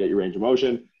get your range of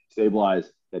motion,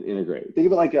 stabilize, then integrate. Think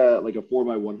of it like a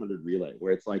 4x100 relay,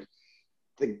 where it's like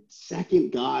the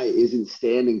second guy isn't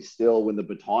standing still when the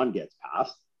baton gets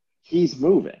passed. He's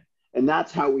moving. And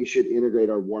that's how we should integrate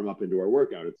our warm-up into our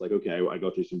workout. It's like, okay, I go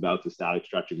through some bouts of static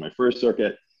stretching my first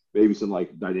circuit, maybe some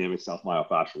like dynamic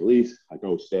self-myofascial release. I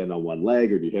go stand on one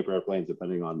leg or do hip airplanes,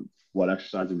 depending on what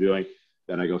exercise I'm doing.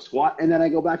 Then I go squat, and then I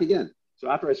go back again. So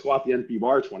after I squat the NP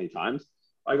bar 20 times,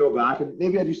 I go back and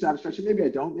maybe I do static stretching, maybe I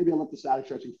don't. Maybe I let the static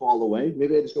stretching fall away.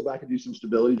 Maybe I just go back and do some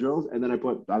stability drills, and then I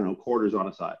put, quarters on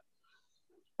a side.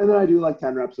 And then I do like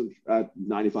 10 reps at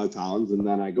 95 pounds. And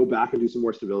then I go back and do some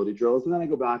more stability drills. And then I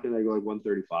go back and I go like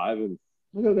 135. And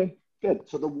I'm like, okay, good.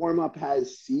 So the warm-up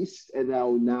has ceased, and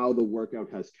now the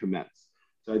workout has commenced.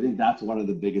 So I think that's one of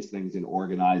the biggest things in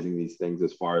organizing these things,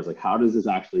 as far as like, how does this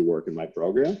actually work in my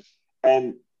program?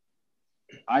 And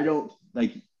I don't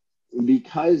like,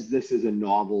 because this is a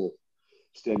novel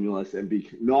stimulus, and be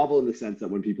novel in the sense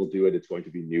that when people do it, it's going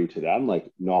to be new to them.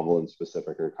 Like novel and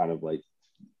specific are kind of like,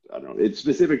 I don't know, it's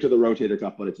specific to the rotator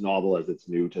cuff, but it's novel as it's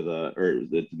new to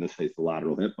in this case, the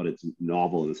lateral hip, but it's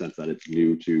novel in the sense that it's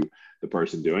new to the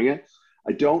person doing it.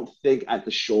 I don't think at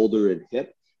the shoulder and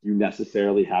hip, you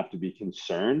necessarily have to be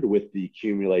concerned with the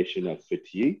accumulation of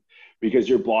fatigue because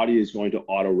your body is going to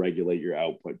auto-regulate your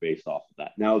output based off of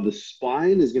that. Now, the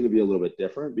spine is going to be a little bit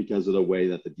different because of the way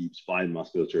that the deep spine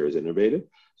musculature is innervated.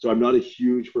 So I'm not a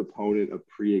huge proponent of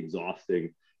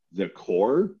pre-exhausting the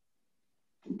core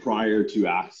prior to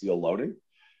axial loading.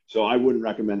 So I wouldn't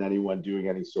recommend anyone doing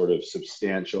any sort of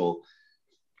substantial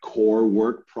core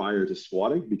work prior to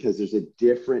squatting because there's a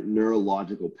different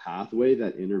neurological pathway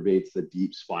that innervates the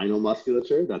deep spinal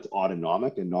musculature that's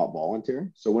autonomic and not voluntary.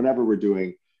 So whenever we're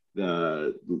doing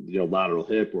the lateral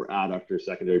hip or adductor,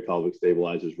 secondary pelvic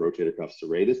stabilizers, rotator cuff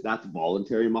serratus, that's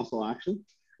voluntary muscle action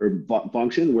or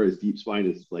function, whereas deep spine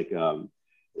is like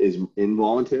is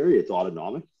involuntary, it's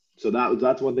autonomic. So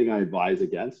that's one thing I advise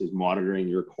against is monitoring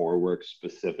your core work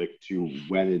specific to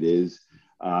when it is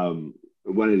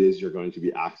you're going to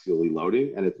be axially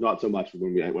loading. And it's not so much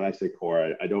when I say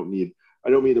core, I don't mean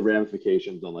the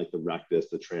ramifications on like the rectus,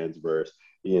 the transverse,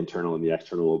 the internal and the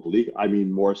external oblique. I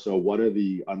mean more so what are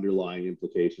the underlying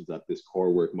implications that this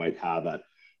core work might have at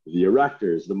the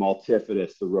erectors, the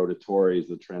multifidus, the rotatories,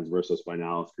 the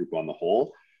transversospinalis group on the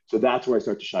whole. So that's where I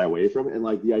start to shy away from. And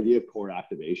like the idea of core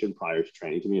activation prior to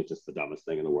training to me, it's just the dumbest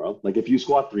thing in the world. Like if you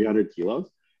squat 300 kilos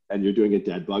and you're doing a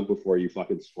dead bug before you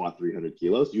fucking squat 300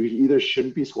 kilos, you either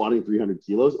shouldn't be squatting 300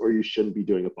 kilos or you shouldn't be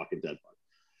doing a fucking dead bug.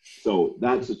 So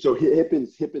hip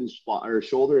and spine or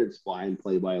shoulder and spine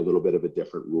play by a little bit of a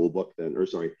different rule book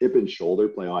hip and shoulder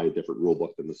play by a different rule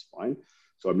book than the spine.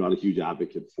 So I'm not a huge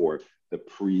advocate for the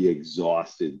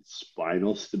pre-exhausted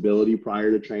spinal stability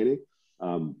prior to training.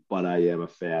 But I am a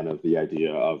fan of the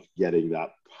idea of getting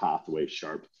that pathway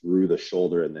sharp through the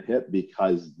shoulder and the hip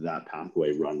because that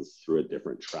pathway runs through a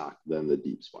different track than the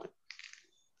deep spine.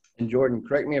 And Jordan,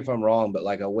 correct me if I'm wrong, but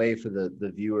like a way for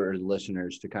the viewer or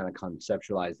listeners to kind of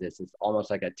conceptualize this, it's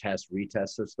almost like a test-retest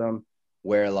system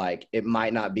where like it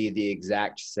might not be the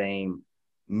exact same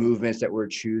movements that we're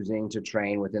choosing to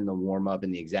train within the warm-up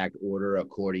in the exact order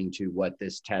according to what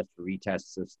this test-retest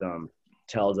system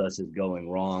tells us is going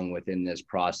wrong within this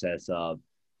process of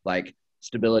like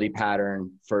stability pattern,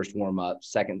 first warm up,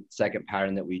 second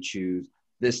pattern that we choose.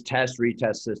 This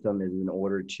test-retest system is in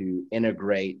order to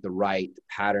integrate the right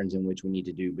patterns in which we need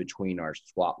to do between our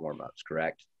squat warm-ups,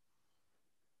 correct?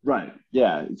 Right.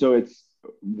 Yeah. So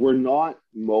we're not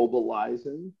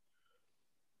mobilizing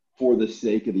for the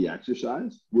sake of the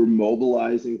exercise. We're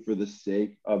mobilizing for the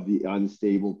sake of the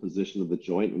unstable position of the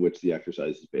joint in which the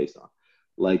exercise is based on.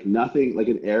 Like nothing, like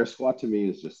an air squat to me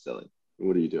is just silly.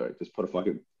 What are you doing? Just put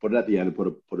it at the end and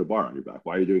put a bar on your back.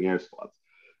 Why are you doing air squats?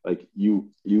 Like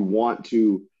you want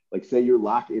to, like say you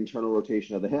lack internal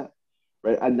rotation of the hip,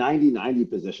 right? A 90-90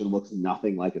 position looks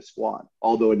nothing like a squat.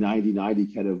 Although a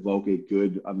 90-90 can evoke a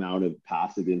good amount of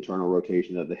passive internal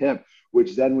rotation of the hip,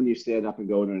 which then when you stand up and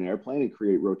go in an airplane and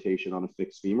create rotation on a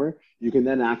fixed femur, you can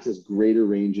then access greater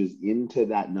ranges into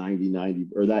that 90-90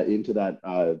 or that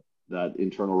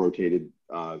internal rotated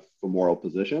femoral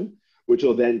position, which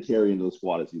will then carry into the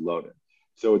squat as you load it.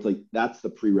 So it's like, that's the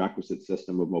prerequisite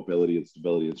system of mobility and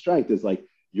stability and strength is like,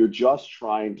 you're just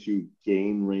trying to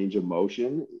gain range of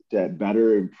motion to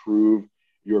better improve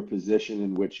your position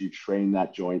in which you train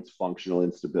that joint's functional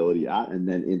instability at, and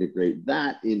then integrate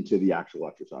that into the actual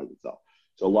exercise itself.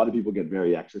 So a lot of people get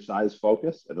very exercise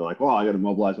focused and they're like, well, I got to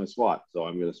mobilize my squat, so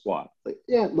I'm going to squat. Like,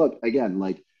 yeah, look, again,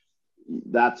 like,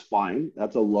 that's fine.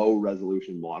 That's a low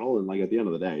resolution model. And like at the end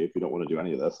of the day, if you don't want to do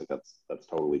any of this, like that's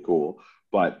totally cool.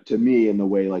 But to me, in the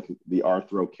way like the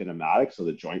arthrokinematics, so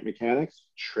the joint mechanics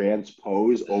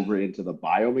transpose over into the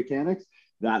biomechanics,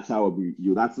 that's how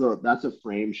that's a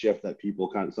frame shift that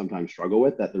people kind of sometimes struggle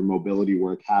with, that their mobility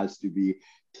work has to be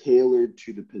tailored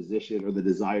to the position or the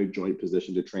desired joint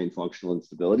position to train functional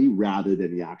instability rather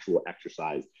than the actual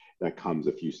exercise that comes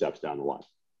a few steps down the line.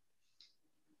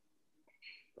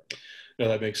 No,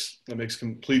 that makes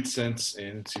complete sense.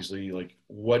 And it's usually like,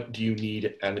 what do you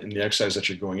need in the exercise that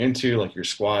you're going into, like your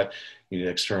squat, you need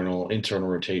external, internal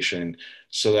rotation.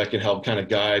 So that can help kind of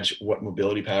guide what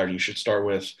mobility pattern you should start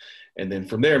with. And then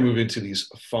from there, move into these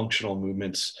functional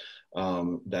movements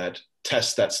that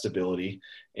test that stability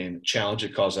and challenge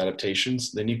it, cause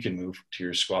adaptations. Then you can move to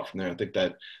your squat from there. I think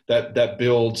that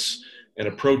builds an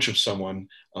approach of someone.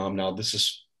 Now this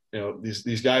is,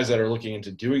 these guys that are looking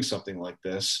into doing something like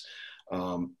this,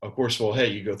 of course, well, hey,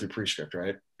 you go through Prescript,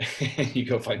 right? You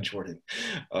go find Jordan.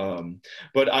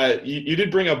 But you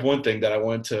did bring up one thing that I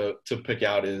wanted to pick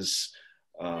out is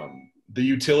the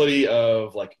utility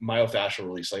of like myofascial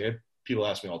release. Like people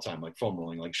ask me all the time, like foam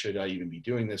rolling, like should I even be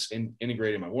doing this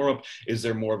integrating my warm up? Is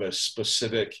there more of a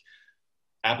specific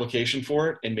application for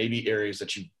it and maybe areas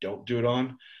that you don't do it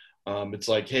on? It's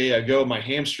like, hey, my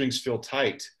hamstrings feel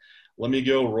tight. Let me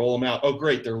go roll them out. Oh,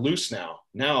 great, they're loose now.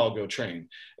 Now I'll go train.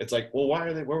 It's like, well,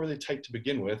 why were they tight to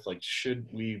begin with? Like, should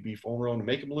we be foam rolling to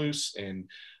make them loose? And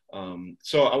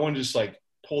so I want to just like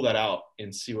pull that out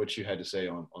and see what you had to say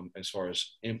on as far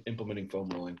as implementing foam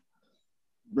rolling.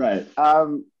 Right.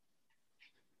 So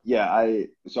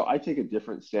I take a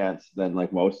different stance than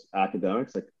like most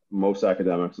academics. Like most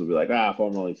academics will be like,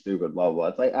 foam rolling's stupid, blah, blah, blah.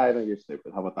 It's like, I think you're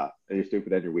stupid. How about that? You're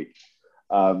stupid and you're weak.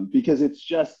 Because it's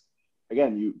just,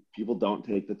 again, people don't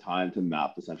take the time to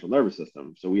map the central nervous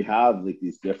system. So we have like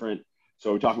these different,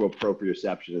 so we talk about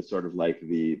proprioception as sort of like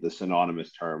the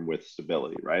synonymous term with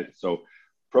stability, right? So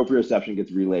proprioception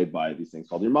gets relayed by these things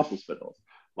called your muscle spindles.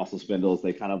 Muscle spindles,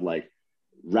 they kind of like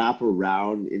wrap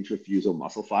around intrafusal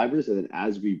muscle fibers. And then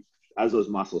as those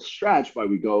muscles stretch,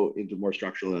 we go into more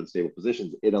structurally unstable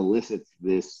positions, it elicits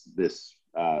this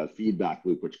feedback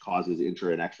loop, which causes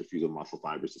intra and extrafusal muscle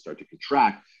fibers to start to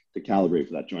contract to calibrate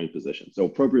for that joint position. So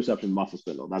proprioception muscle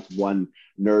spindle, that's one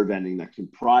nerve ending that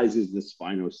comprises the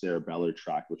spinocerebellar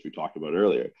tract, which we talked about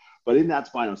earlier. But in that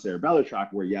spinocerebellar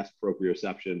tract, where yes,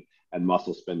 proprioception and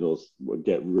muscle spindles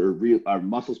get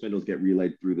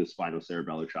relayed through the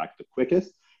spinocerebellar tract the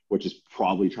quickest, which is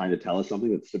probably trying to tell us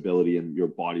something, that stability and your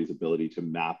body's ability to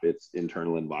map its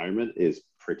internal environment is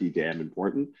pretty damn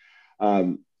important.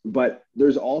 But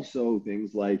there's also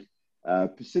things like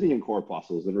Pacinian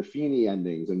corpuscles and Ruffini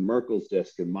endings and Merkel's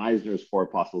disc and Meissner's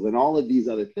corpuscles, and all of these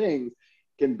other things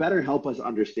can better help us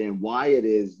understand why it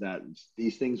is that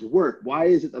these things work. Why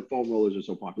is it that foam rollers are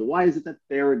so popular? Why is it that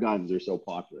Theraguns are so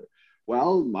popular?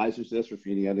 Well, Meissner's disc,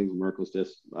 Ruffini endings, Merkel's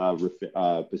disc,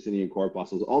 Pacinian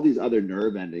corpuscles, all these other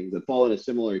nerve endings that fall in a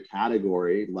similar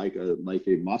category, like a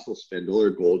muscle spindle or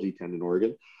Golgi tendon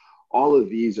organ. All of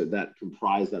these that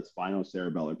comprise that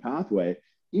spinocerebellar pathway.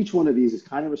 Each one of these is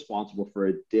kind of responsible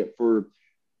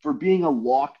for being a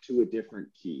lock to a different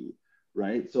key,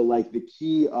 right? So like the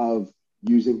key of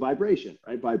using vibration,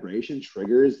 right? Vibration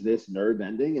triggers this nerve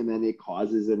ending, and then it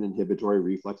causes an inhibitory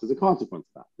reflex as a consequence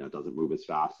of that. Now, it doesn't move as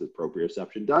fast as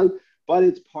proprioception does, but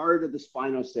it's part of the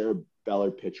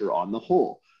spinocerebellar picture on the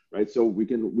whole, right? So we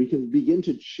can begin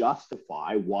to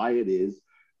justify why it is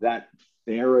that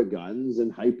Theraguns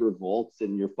and Hypervolts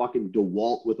and your fucking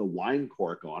DeWalt with a wine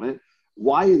cork on it,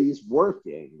 why are these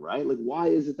working, right? Like, why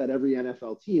is it that every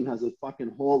NFL team has a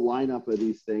fucking whole lineup of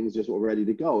these things just ready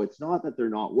to go? It's not that they're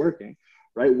not working,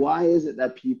 right? Why is it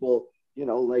that people,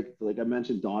 like I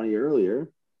mentioned Donnie earlier,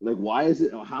 like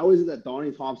how is it that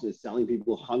Donnie Thompson is selling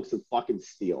people hunks of fucking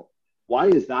steel? Why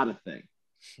is that a thing,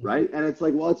 right? And it's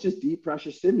like, well, it's just deep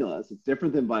pressure stimulus. It's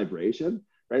different than vibration,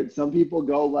 right? Some people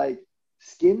go like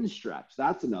skin stretch.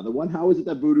 That's another one. How is it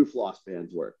that voodoo floss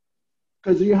bands work?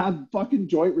 Because you have fucking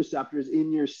joint receptors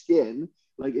in your skin,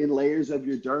 like in layers of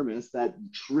your dermis, that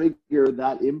trigger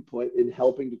that input in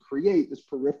helping to create this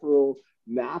peripheral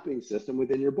mapping system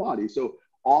within your body. So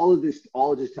all it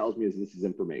just tells me is this is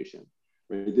information,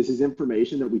 right? This is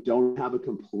information that we don't have a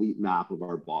complete map of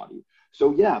our body.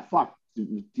 So yeah,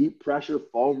 deep pressure,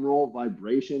 foam roll,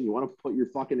 vibration. You want to put your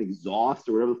fucking exhaust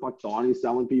or whatever the fuck Donnie's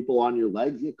selling people on your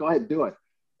legs? Yeah, go ahead, do it.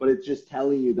 But it's just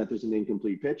telling you that there's an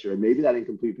incomplete picture. And maybe that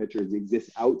incomplete picture exists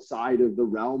outside of the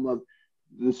realm of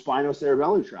the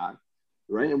spinocerebellar tract,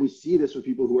 right? And we see this with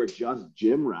people who are just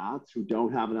gym rats who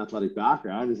don't have an athletic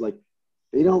background. It's like,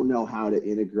 they don't know how to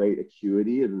integrate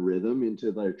acuity and rhythm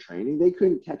into their training. They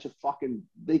can't catch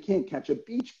a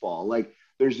beach ball. Like,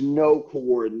 there's no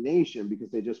coordination because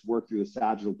they just work through the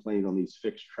sagittal plane on these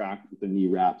fixed tracks with their knee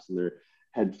wraps and their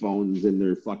headphones and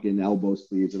their fucking elbow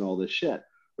sleeves and all this shit.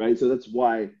 Right. So that's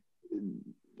why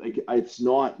it's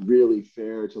not really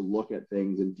fair to look at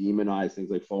things and demonize things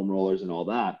like foam rollers and all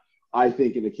that. I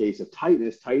think in the case of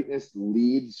tightness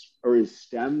leads or is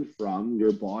stemmed from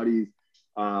your body's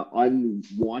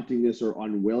unwantingness or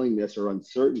unwillingness or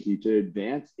uncertainty to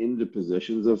advance into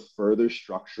positions of further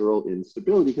structural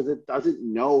instability because it doesn't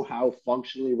know how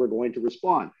functionally we're going to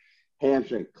respond.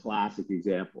 Hamstring, classic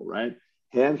example, right?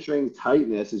 Hamstring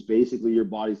tightness is basically your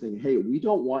body saying, hey, we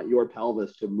don't want your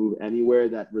pelvis to move anywhere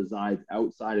that resides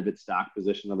outside of its stacked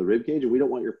position on the rib cage, and we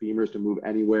don't want your femurs to move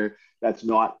anywhere that's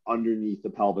not underneath the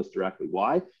pelvis directly.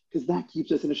 Why? Because that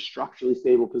keeps us in a structurally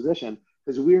stable position,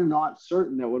 because we're not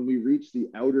certain that when we reach the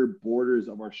outer borders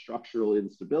of our structural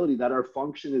instability, that our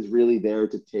function is really there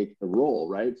to take the role,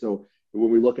 right? So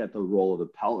when we look at the role of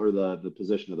the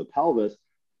position of the pelvis,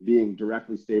 being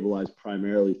directly stabilized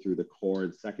primarily through the core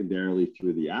and secondarily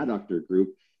through the adductor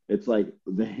group, it's like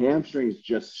the hamstrings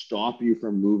just stop you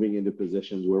from moving into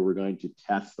positions where we're going to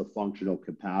test the functional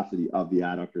capacity of the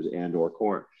adductors and or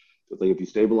core. So it's like if you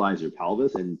stabilize your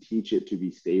pelvis and teach it to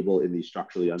be stable in these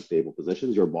structurally unstable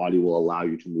positions, your body will allow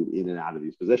you to move in and out of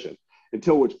these positions.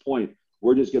 Until which point,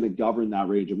 we're just going to govern that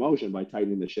range of motion by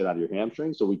tightening the shit out of your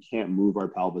hamstring. So we can't move our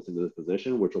pelvis into this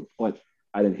position, which will put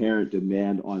an inherent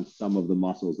demand on some of the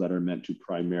muscles that are meant to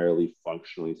primarily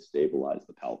functionally stabilize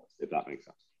the pelvis, if that makes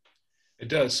sense. It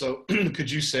does. So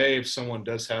could you say if someone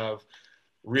does have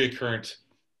reoccurrent,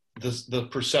 the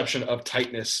perception of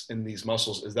tightness in these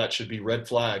muscles, is that should be red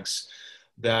flags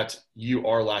that you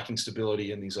are lacking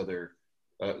stability in these other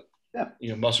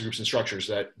muscle groups and structures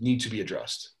that need to be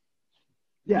addressed?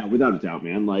 Yeah, without a doubt,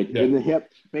 man. Like in the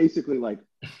hip, basically, like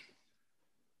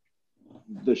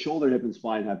the shoulder, hip, and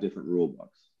spine have different rule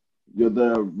books.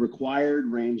 The required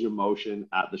range of motion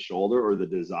at the shoulder, or the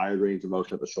desired range of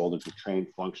motion at the shoulder to train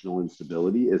functional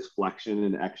instability, is flexion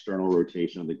and external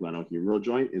rotation of the glenohumeral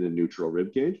joint in a neutral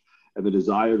rib cage. And the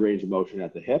desired range of motion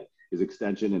at the hip is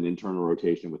extension and internal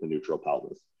rotation with a neutral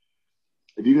pelvis.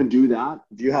 If you can do that,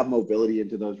 if you have mobility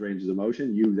into those ranges of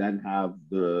motion, you then have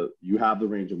the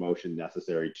range of motion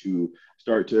necessary to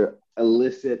start to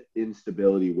elicit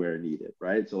instability where needed,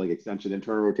 right? So like extension,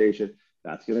 internal rotation,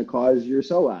 that's going to cause your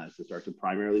psoas to start to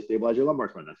primarily stabilize your lumbar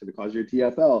spine. That's going to cause your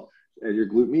TFL and your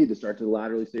glute med to start to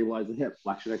laterally stabilize the hip,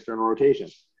 flexion, external rotation.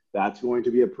 That's going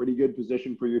to be a pretty good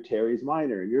position for your teres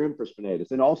minor and your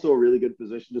infraspinatus, and also a really good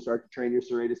position to start to train your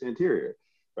serratus anterior,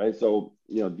 right? So,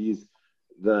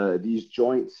 these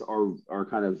joints are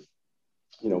kind of,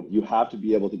 you have to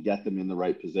be able to get them in the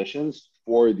right positions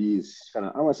for these kind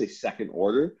of, I don't want to say second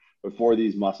order, but for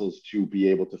these muscles to be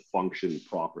able to function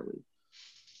properly.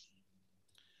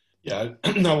 Yeah,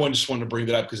 I just wanted to bring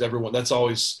that up because that's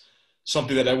always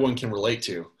something that everyone can relate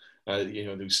to.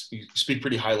 You speak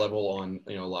pretty high level on,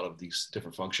 a lot of these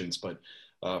different functions, but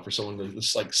for someone to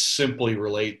just like simply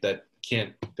relate that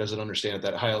doesn't understand at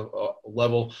that high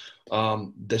level,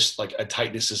 this like a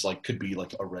tightness is like, could be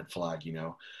like a red flag,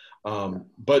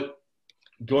 but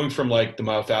going from like the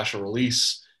myofascial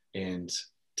release and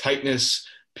tightness,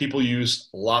 people use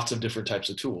lots of different types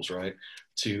of tools, right,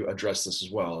 to address this as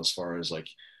well, as far as like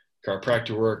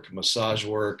chiropractic work, massage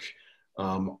work,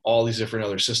 all these different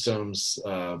other systems,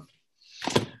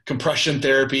 compression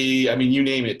therapy. I mean, you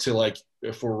name it, to like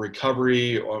for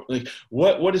recovery, or like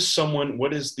what is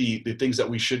the things that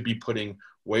we should be putting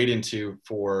weight into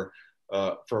for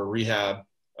a rehab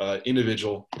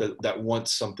individual that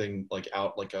wants something like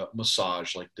like a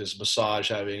massage? Like, does massage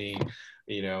have any,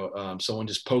 someone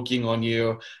just poking on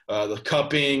you, the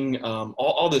cupping,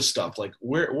 all this stuff? Like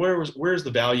where's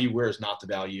the value? Where is not the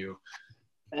value?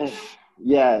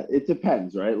 Yeah, it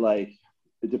depends, right? Like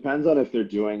it depends on if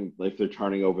they're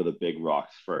turning over the big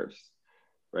rocks first,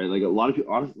 right? Like a lot of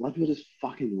people just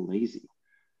fucking lazy,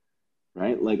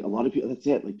 right? Like a lot of people, that's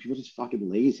it. Like people just fucking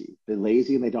lazy. They're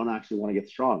lazy and they don't actually want to get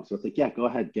strong. So it's like, yeah, go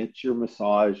ahead, get your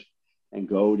massage and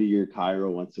go to your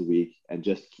chiro once a week and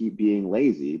just keep being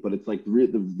lazy. But it's like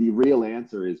the real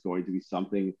answer is going to be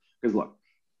something, because look,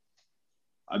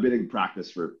 I've been in practice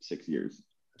for 6 years.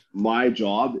 My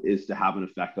job is to have an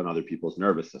effect on other people's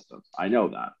nervous systems. I know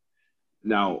that.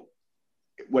 Now,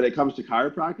 when it comes to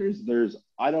chiropractors,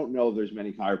 I don't know if there's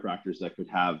many chiropractors that could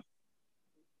have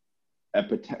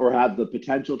have the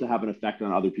potential to have an effect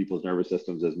on other people's nervous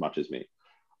systems as much as me.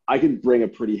 I can bring a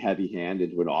pretty heavy hand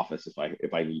into an office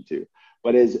if I need to,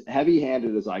 but as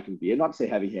heavy-handed as I can be, and not to say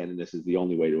heavy-handedness is the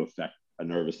only way to affect a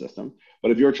nervous system,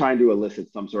 but if you're trying to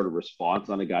elicit some sort of response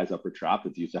on a guy's upper trap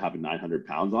that's used to having 900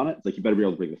 pounds on it, it's like, you better be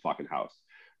able to bring the fucking house,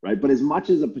 right? But as much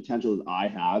as a potential as I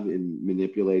have in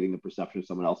manipulating the perception of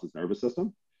someone else's nervous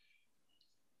system,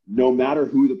 no matter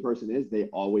who the person is, they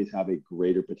always have a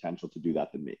greater potential to do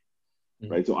that than me,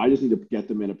 right? So I just need to get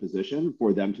them in a position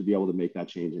for them to be able to make that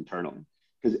change internally.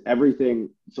 Because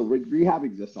so rehab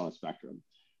exists on a spectrum,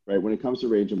 right? When it comes to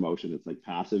range of motion, it's like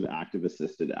passive, active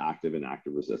assisted, active, and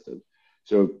active resisted.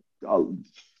 So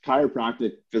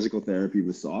chiropractic, physical therapy,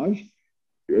 massage,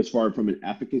 as far from an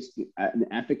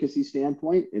efficacy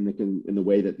standpoint, in the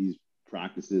way that these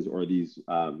practices or these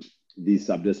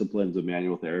subdisciplines of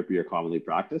manual therapy are commonly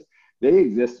practiced, they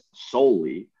exist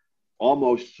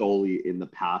almost solely in the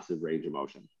passive range of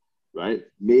motion, right?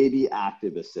 Maybe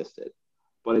active assisted,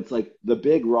 but it's like the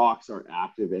big rocks are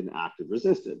active and active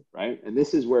resisted, right? And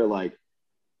this is where, like,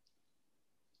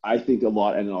 I think a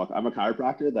lot, and I'm a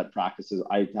chiropractor that practices,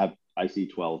 I see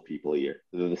 12 people a year.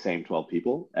 They're the same 12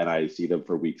 people, and I see them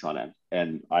for weeks on end.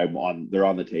 And they're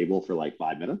on the table for like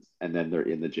 5 minutes, and then they're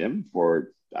in the gym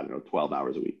for, 12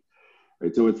 hours a week.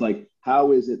 Right? So it's like,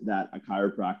 how is it that a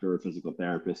chiropractor or a physical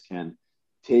therapist can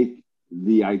take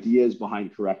the ideas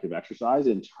behind corrective exercise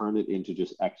and turn it into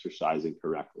just exercising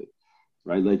correctly?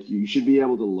 right? Like you should be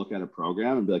able to look at a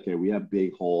program and be like, okay, we have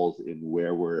big holes in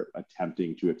where we're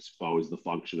attempting to expose the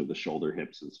function of the shoulder,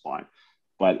 hips, and spine.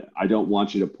 But I don't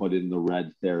want you to put in the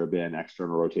red TheraBand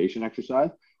external rotation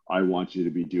exercise. I want you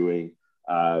to be doing,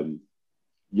 pull-ups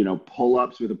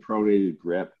with a pronated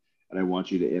grip. And I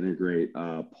want you to integrate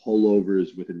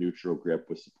pullovers with a neutral grip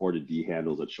with supported D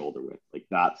handles at shoulder width. Like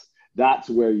that's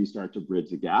where you start to bridge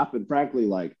the gap. And frankly,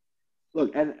 like,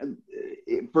 look, and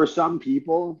for some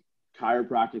people,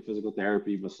 chiropractic, physical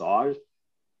therapy, massage,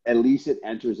 at least it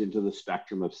enters into the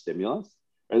spectrum of stimulus.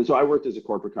 And so I worked as a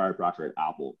corporate chiropractor at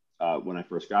Apple when I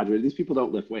first graduated. These people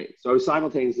don't lift weights. So I was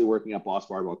simultaneously working at Boss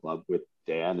Barbell Club with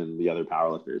Dan and the other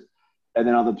powerlifters. And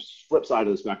then on the flip side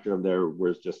of the spectrum, there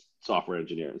was just software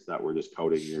engineers that were just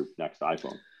coding your next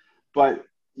iPhone. But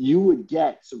you would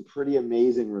get some pretty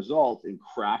amazing results in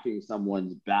cracking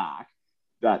someone's back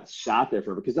that sat there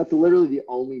for, because that's literally the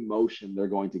only motion they're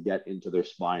going to get into their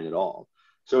spine at all.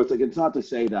 So it's like, it's not to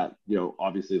say that,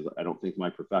 obviously I don't think my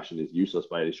profession is useless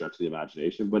by any stretch of the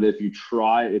imagination, but if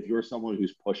you're someone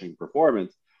who's pushing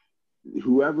performance,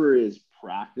 whoever is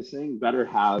practicing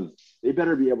they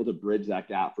better be able to bridge that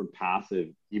gap from passive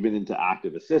even into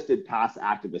active assisted, past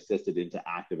active assisted into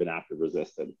active and active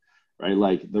resisted, right?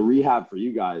 Like the rehab for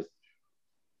you guys,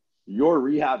 your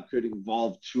rehab could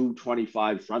involve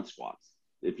 225 front squats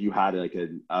if you had like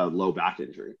a low back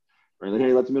injury, right? Like,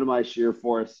 hey, let's minimize shear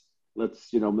force.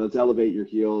 Let's elevate your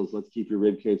heels. Let's keep your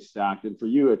rib cage stacked. And for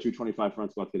you, a 225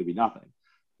 front squat's going to be nothing,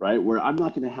 right? Where I'm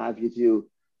not going to have you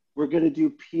we're going to do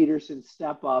Peterson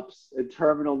step ups and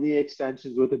terminal knee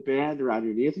extensions with a band around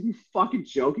your knee. It's like, you fucking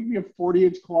joking? We have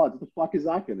 40-inch quads. What the fuck is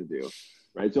that going to do?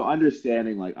 Right. So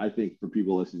understanding, like, I think for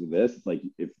people listening to this, it's like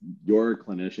if your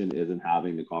clinician isn't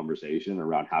having the conversation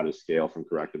around how to scale from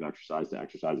corrective exercise to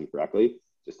exercising correctly,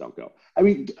 just don't go. I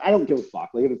mean, I don't give a fuck.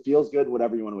 Like if it feels good,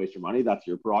 whatever you want to waste your money, that's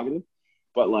your prerogative.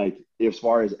 But like, as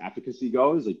far as efficacy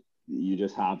goes, like you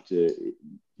have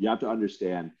to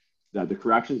understand that the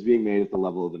corrections being made at the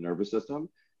level of the nervous system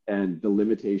and the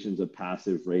limitations of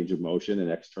passive range of motion and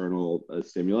external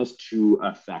stimulus to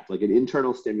affect, like an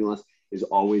internal stimulus is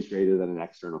always greater than an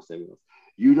external stimulus.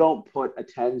 You don't put a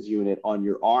TENS unit on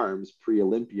your arms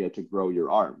pre-Olympia to grow your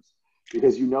arms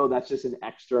because that's just an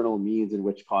external means in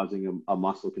which causing a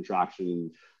muscle contraction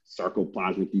and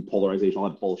sarcoplasmic depolarization, all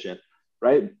that bullshit,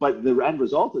 right? But the end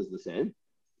result is the same.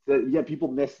 People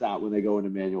miss that when they go into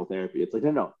manual therapy. It's like,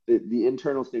 no, the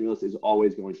internal stimulus is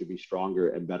always going to be stronger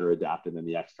and better adapted than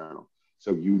the external.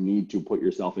 So you need to put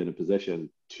yourself in a position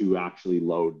to actually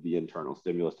load the internal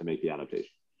stimulus to make the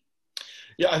adaptation.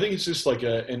 Yeah, I think it's just like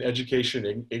an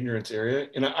education ignorance area.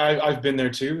 And I've been there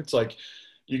too. It's like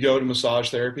you go to massage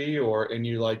therapy and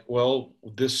you're like, well,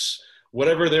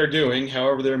 whatever they're doing,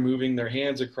 however they're moving their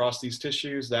hands across these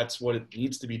tissues, that's what it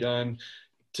needs to be done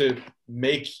to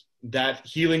make that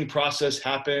healing process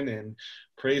happen, and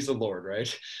praise the Lord,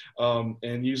 right?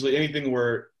 And usually anything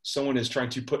where someone is trying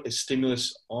to put a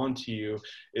stimulus onto you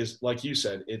is, like you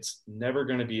said, it's never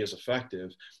going to be as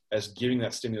effective as giving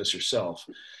that stimulus yourself.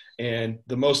 And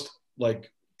the most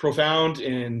like profound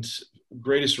and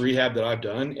greatest rehab that I've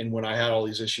done, and when I had all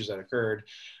these issues that occurred,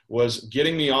 was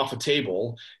getting me off a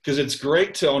table, because it's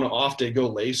great to on an off day go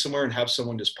lay somewhere and have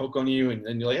someone just poke on you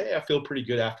and you're like, hey, I feel pretty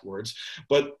good afterwards.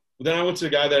 But then I went to a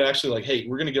guy that actually like, hey,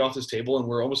 we're going to get off this table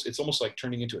and it's almost like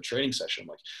turning into a training session. I'm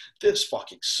like, this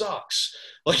fucking sucks.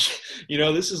 Like,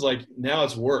 this is like, now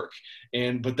it's work.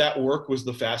 But that work was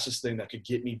the fastest thing that could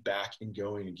get me back and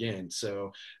going again.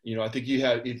 So, I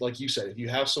think like you said, if you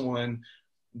have someone,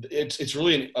 it's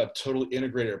really a totally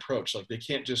integrated approach. Like they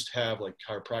can't just have like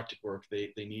chiropractic work.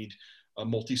 They need a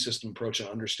multi-system approach and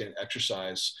understand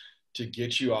exercise to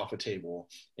get you off a table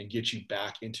and get you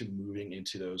back into moving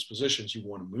into those positions you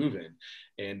want to move in.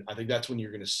 And I think that's when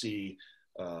you're going to see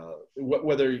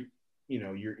whether,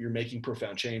 you're making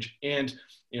profound change. And,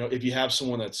 if you have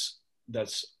someone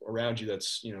that's around you,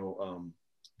 that's,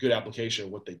 good application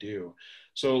of what they do.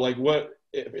 So like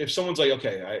if someone's like,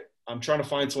 okay, I'm trying to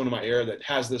find someone in my area that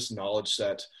has this knowledge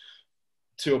set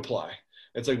to apply.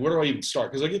 It's like, where do I even start?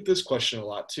 Because I get this question a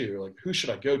lot too. Like, who should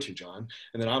I go to, John?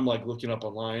 And then I'm like looking up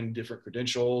online different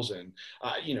credentials, and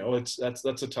that's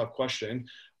a tough question.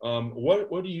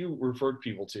 What do you refer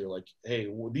people to? Like,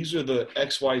 hey, these are the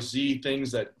XYZ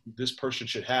things that this person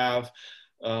should have.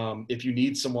 If you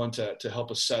need someone to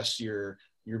help assess your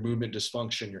movement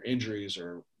dysfunction, your injuries,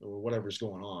 or whatever's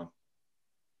going on.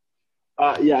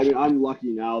 Yeah, I mean, I'm lucky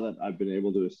now that I've been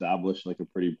able to establish like a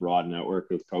pretty broad network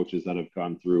of coaches that have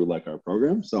gone through like our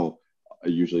program. So I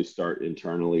usually start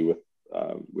internally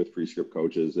with Prescript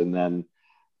coaches, and then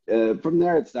From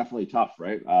there, it's definitely tough,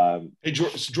 right? Hey,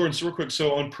 Jordan, so real quick.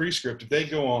 So on Prescript, if they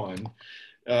go on,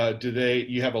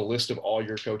 you have a list of all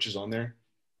your coaches on there?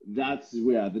 That's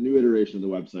yeah. The new iteration of the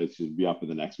website should be up in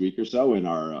the next week or so, and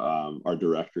our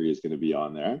directory is going to be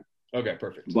on there. Okay,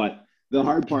 perfect. But the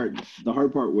hard part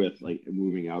with like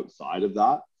moving outside of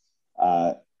that,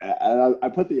 and I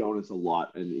put the onus a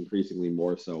lot and increasingly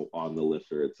more so on the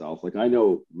lifter itself. Like I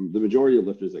know the majority of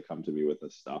lifters that come to me with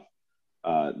this stuff,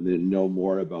 they know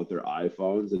more about their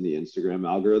iPhones and the Instagram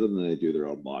algorithm than they do their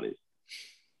own body,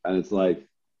 and it's like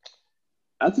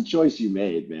that's a choice you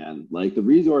made, man. Like the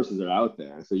resources are out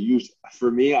there. So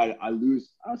for me, I lose,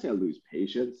 I don't say I lose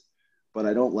patience, but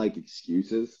I don't like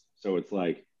excuses. So it's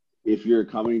like, if you're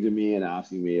coming to me and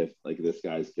asking me if like this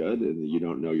guy's good and you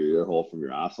don't know your ear hole from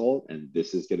your asshole, and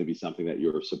this is going to be something that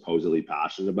you're supposedly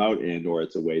passionate about, and, or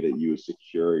it's a way that you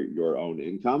secure your own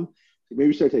income,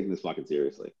 maybe start taking this fucking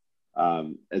seriously.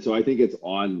 And so I think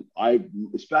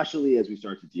especially as we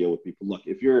start to deal with people, look,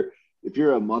 if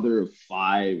you're a mother of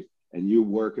five and you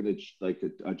work at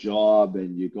a job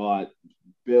and you got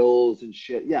bills and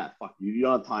shit, yeah, fuck you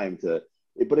don't have time to.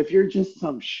 But if you're just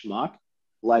some schmuck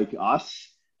like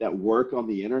us that work on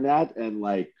the internet and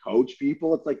like coach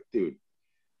people, it's like, dude,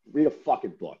 read a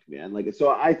fucking book, man. Like, so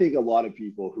I think a lot of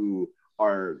people who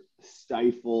are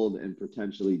stifled and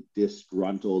potentially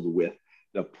disgruntled with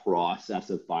the process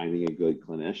of finding a good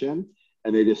clinician,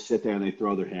 and they just sit there and they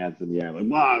throw their hands in the air like,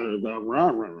 blah, blah,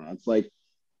 blah. It's like,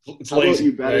 It's how about lazy,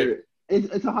 you better? right?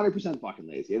 It's 100% fucking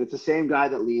lazy, and it's the same guy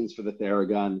that leans for the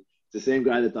Theragun. It's the same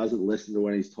guy that doesn't listen to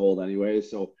what he's told anyway.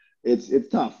 So it's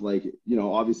tough. Like,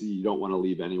 obviously you don't want to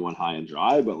leave anyone high and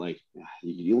dry, but like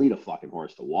you lead a fucking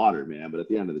horse to water, man. But at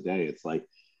the end of the day, it's like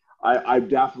I'm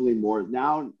definitely more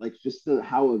now, like just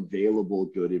how available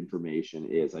good information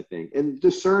is, I think. And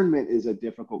discernment is a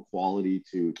difficult quality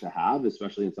to have,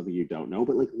 especially in something you don't know,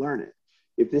 but like learn it.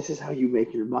 If this is how you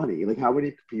make your money, like how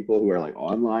many people who are like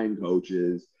online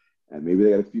coaches and maybe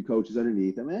they got a few coaches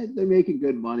underneath them, they're making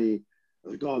good money.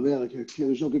 Like, oh man, like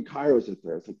there's no good chiros out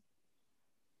there. It's like,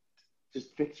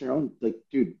 just fix your own. Like,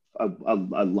 dude, a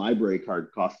library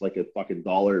card costs like a fucking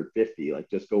 $1.50. Like,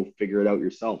 just go figure it out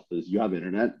yourself because you have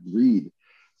internet. Read.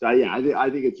 So yeah, I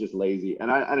think it's just lazy. And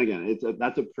again,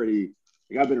 that's a pretty.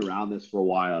 Like, I've been around this for a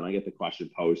while, and I get the question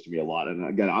posed to me a lot. And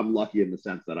again, I'm lucky in the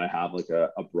sense that I have like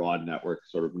a broad network,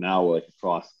 sort of now, like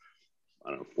across,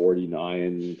 I don't know,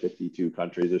 49, 52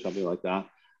 countries or something like that.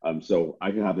 So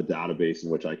I can have a database in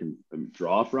which I can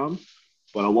draw from.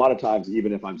 But a lot of times,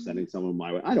 even if I'm sending someone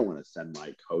my way, I don't want to send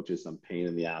my coaches some pain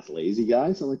in the ass lazy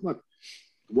guy. So I'm like, look,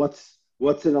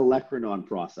 what's an olecranon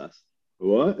process?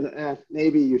 What?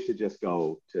 Maybe you should just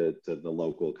go to the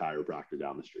local chiropractor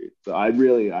down the street. So I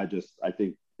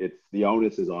think it's the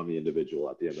onus is on the individual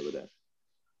at the end of the day.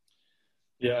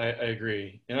 Yeah, I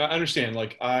agree. And I understand,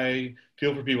 like, I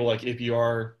feel for people, like, if you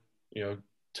are,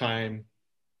 time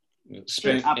Sure,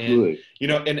 spent in, absolutely.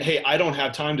 and hey, I don't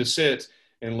have time to sit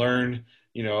and learn,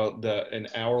 an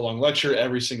hour-long lecture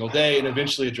every single day and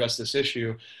eventually address this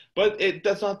issue. But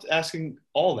that's not asking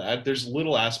all that. There's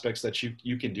little aspects that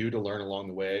you can do to learn along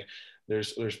the way.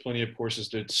 There's plenty of courses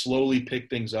to slowly pick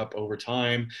things up over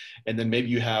time. And then maybe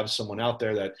you have someone out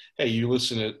there that, hey, you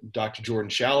listen to Dr. Jordan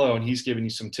Shallow and he's giving you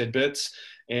some tidbits,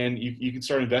 and you can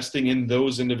start investing in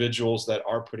those individuals that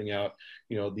are putting out,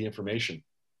 the information.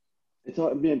 It's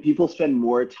all, man, people spend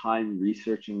more time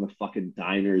researching the fucking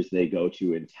diners they go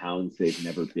to in towns they've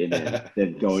never been in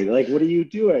than going, like, what are you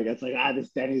doing? It's like, this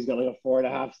Denny's got like a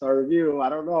 4.5-star review. I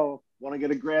don't know. Want to get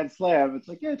a grand slam? It's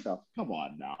like, yeah, come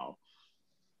on now.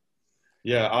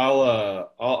 Yeah,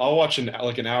 I'll watch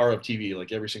like an hour of TV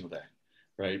like every single day,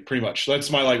 right? Pretty much.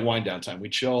 That's my like wind down time. We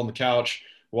chill on the couch,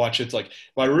 watch it. It's like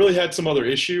if I really had some other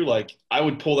issue, like I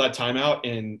would pull that time out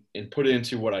and put it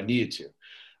into what I needed to.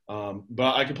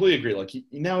 But I completely agree. Like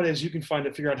nowadays, you can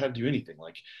figure out how to do anything.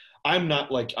 Like I'm not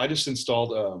like I just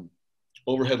installed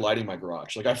overhead lighting in my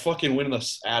garage. Like I fucking went in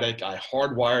the attic. I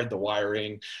hardwired the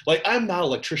wiring. Like I'm not an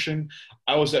electrician.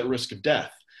 I was at risk of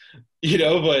death,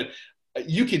 but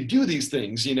you can do these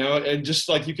things, and just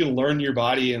like you can learn your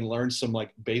body and learn some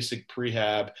like basic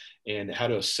prehab and how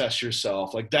to assess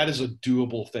yourself. Like that is a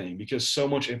doable thing because so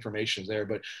much information is there.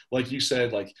 But like you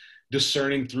said, like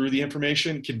discerning through the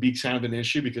information can be kind of an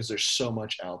issue because there's so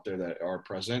much out there that are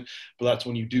present. But that's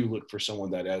when you do look for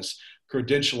someone that has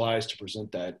credentialized to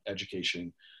present that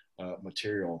education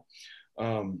material.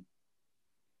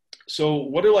 So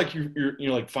what are like your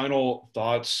like final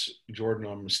thoughts, Jordan,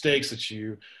 on mistakes that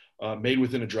you made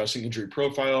within addressing injury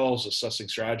profiles, assessing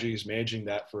strategies, managing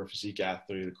that for a physique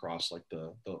athlete across like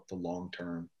the long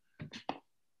term?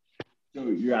 So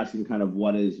you're asking kind of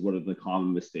what are the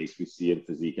common mistakes we see in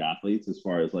physique athletes as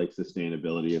far as like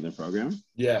sustainability in their program?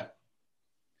 Yeah.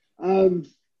 Um,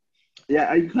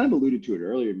 yeah, I kind of alluded to it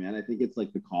earlier, man. I think it's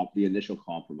like the initial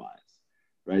compromise,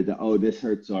 right? Oh, this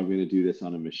hurts, so I'm going to do this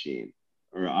on a machine,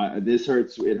 or this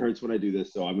hurts, it hurts when I do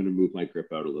this, so I'm going to move my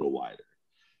grip out a little wider.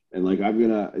 And like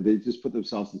they just put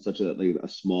themselves in such a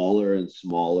smaller and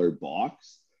smaller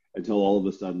box until all of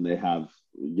a sudden they have,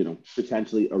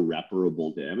 potentially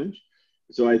irreparable damage.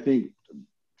 So I think,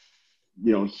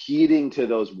 heeding to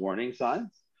those warning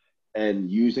signs and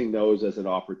using those as an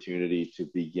opportunity to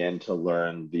begin to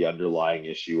learn the underlying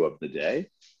issue of the day.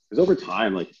 Because over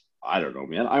time, like, I don't know,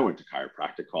 man, I went to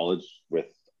chiropractic college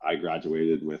I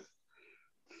graduated with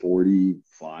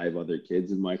 45 other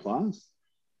kids in my class.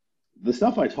 The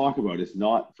stuff I talk about is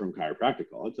not from chiropractic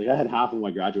college. Like I had half of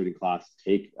my graduating class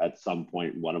take at some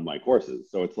point one of my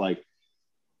courses. So it's like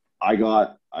I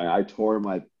tore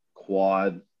my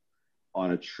quad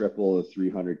on a triple of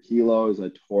 300 kilos.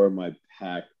 I tore my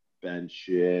pec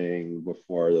benching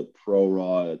before the pro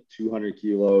raw at 200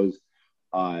 kilos.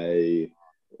 I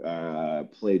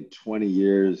played 20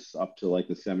 years up to like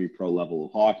the semi-pro level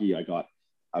of hockey.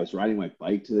 I was riding my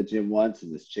bike to the gym once,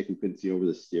 and this chick who couldn't see over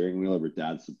the steering wheel of her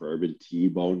dad's Suburban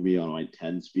T-boned me on my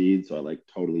 10 speed. So I like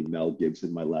totally Mel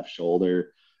Gibson my left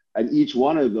shoulder. And each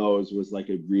one of those was like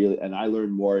and I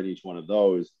learned more in each one of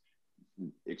those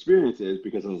experiences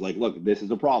because I was like, look, this is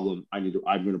a problem. I'm going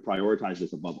to prioritize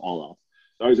this above all else.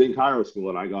 So I was in chiro school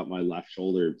and I got my left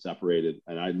shoulder separated.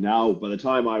 And by the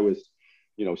time I was,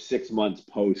 6 months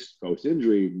post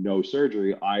injury, no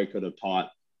surgery, I could have taught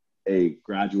a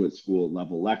graduate school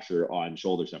level lecture on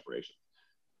shoulder separation,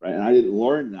 right? And I didn't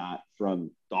learn that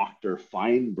from Dr.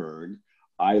 Feinberg.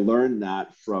 I learned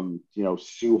that from,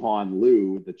 Suhan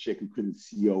Liu, the chick who couldn't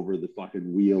see over the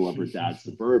fucking wheel of her dad's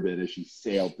Suburban as she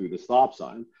sailed through the stop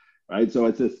sign, right? So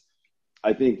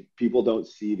I think people don't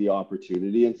see the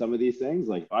opportunity in some of these things.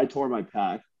 Like if I tore my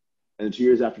pec, and 2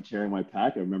 years after tearing my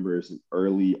pec, I remember it was in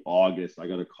early August, I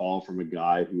got a call from a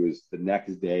guy who was the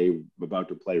next day about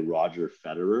to play Roger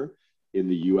Federer in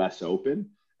the US Open,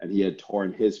 and he had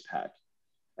torn his pec.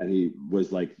 And he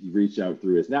was like, he reached out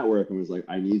through his network and was like,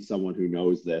 I need someone who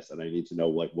knows this, and I need to know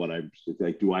like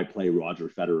do I play Roger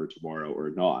Federer tomorrow or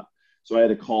not? So I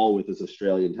had a call with this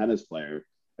Australian tennis player.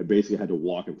 I basically had to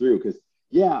walk him through because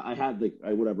I had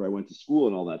I went to school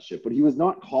and all that shit, but he was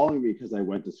not calling me because I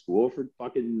went to school for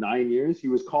fucking 9 years. He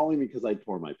was calling me because I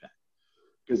tore my pec,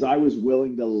 because I was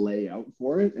willing to lay out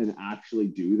for it and actually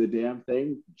do the damn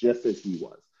thing just as he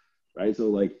was. Right. So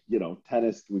like,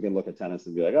 tennis, we can look at tennis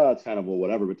and be like, oh, it's kind of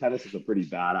whatever, but tennis is a pretty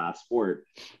badass sport.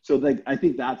 So like, I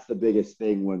think that's the biggest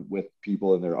thing with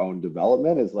people in their own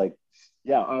development is like,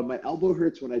 my elbow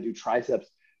hurts when I do triceps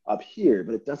up here,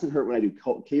 but it doesn't hurt when I do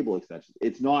cable extensions.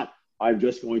 It's not, I'm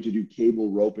just going to do cable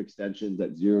rope extensions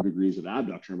at 0 degrees of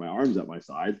abduction, my arms at my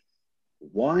sides.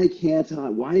 Why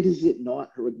does it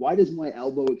not hurt? Why does my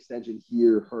elbow extension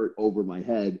here hurt over my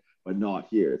head, but not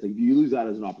here? It's like, you lose that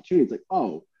as an opportunity. It's like,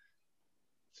 oh,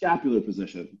 scapular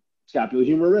position, scapular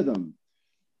humeral rhythm,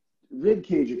 rib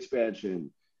cage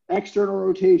expansion, external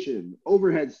rotation,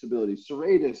 overhead stability,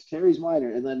 serratus, teres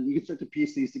minor, and then you can start to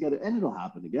piece these together, and it'll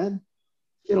happen again.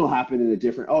 It'll happen in a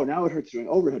different, oh, now it hurts doing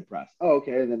overhead press. Oh,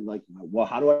 okay. And then like, well,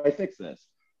 how do I fix this?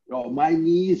 Oh, my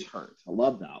knees hurt. I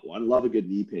love that one. I love a good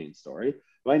knee pain story.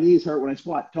 My knees hurt when I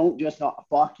squat. Don't just not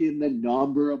fucking the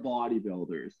number of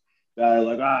bodybuilders that are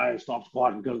like, I stopped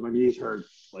squatting because my knees hurt.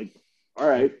 Like, all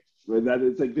right. And then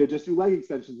it's like they just do leg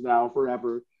extensions now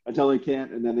forever until they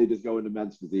can't, and then they just go into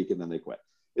men's physique and then they quit.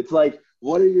 It's like,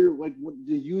 what do you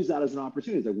use that as an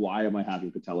opportunity? It's like, why am I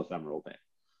having patellofemoral pain?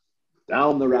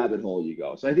 Down the rabbit hole you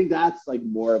go. So I think that's like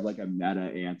more of like a meta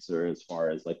answer as far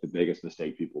as like the biggest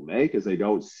mistake people make is they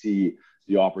don't see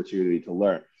the opportunity to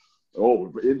learn.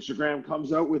 Oh, Instagram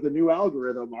comes out with a new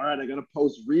algorithm. All right, I got to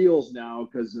post reels now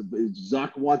because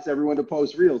Zuck wants everyone to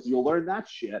post reels. You'll learn that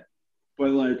shit. But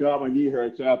like, oh, my knee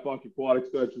hurts. Fucking quad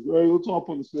extensions. Hey, let's hop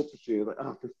on the Smith machine. Like,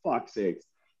 oh, for fuck's sakes.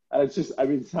 And it's just, I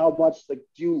mean, it's how much, like,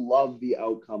 do you love the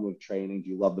outcome of training? Do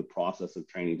you love the process of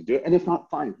training to do it? And if not,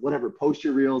 fine, whatever. Post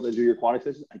your reels and do your quad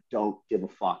extensions. I don't give a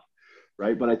fuck,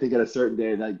 right? But I think at a certain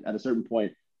day, like, at a certain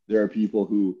point, there are people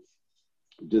who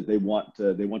they want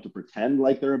to pretend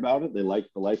like they're about it. They like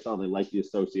the lifestyle. They like the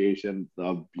association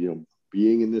of,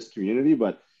 being in this community.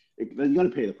 But you got to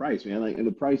pay the price, man. Like, and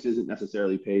the price isn't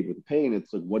necessarily paid with the pain.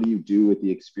 It's like, what do you do with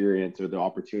the experience or the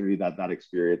opportunity that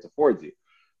experience affords you?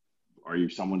 Are you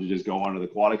someone to just go onto the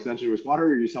quad extension or squatter, or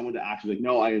are you someone to actually like,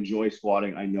 no, I enjoy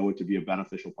squatting. I know it to be a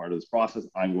beneficial part of this process.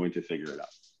 I'm going to figure it out.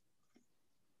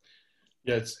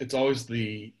 Yeah, it's always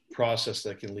the process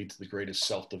that can lead to the greatest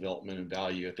self-development and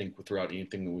value, I think, throughout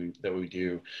anything that we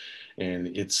do.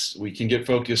 And we can get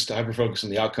hyper focused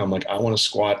on the outcome, like I want to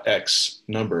squat X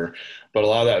number, but a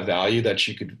lot of that value that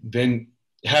you could then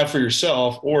have for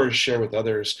yourself or share with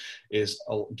others is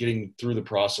getting through the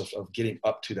process of getting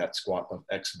up to that squat of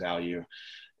X value.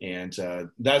 And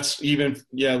that's even,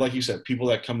 yeah, like you said, people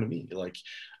that come to me, like,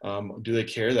 do they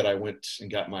care that I went and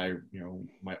got my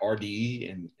RD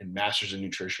and master's in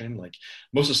nutrition? Like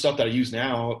most of the stuff that I use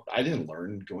now, I didn't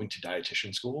learn going to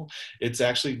dietitian school. It's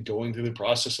actually going through the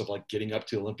process of like getting up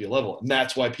to Olympia level. And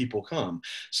that's why people come.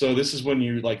 So this is when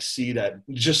you like see that,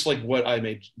 just like what I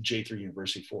made J3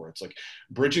 University for. It's like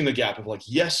bridging the gap of like,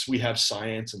 yes, we have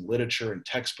science and literature and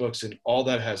textbooks and all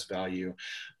that has value.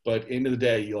 But end of the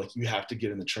day, you have to get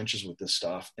in the trenches with this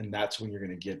stuff. And that's when you're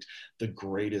going to get the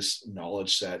greatest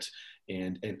knowledge set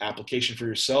and application for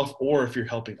yourself, or if you're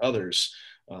helping others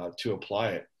to apply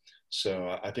it.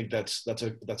 So I think that's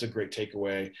a great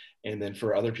takeaway. And then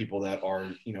for other people that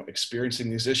are,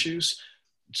 experiencing these issues,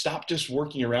 stop just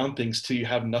working around things till you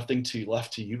have nothing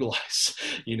left to utilize.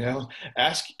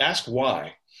 Ask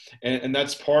why. And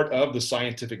that's part of the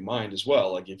scientific mind as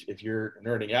well. Like if you're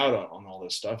nerding out on all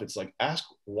this stuff, it's like, ask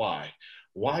why.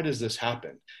 Why does this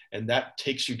happen? And that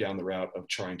takes you down the route of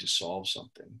trying to solve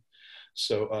something.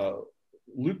 So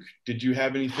Luke, did you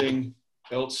have anything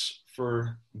else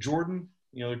for Jordan?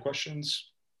 Any other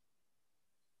questions?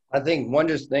 I think one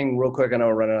just thing real quick, I know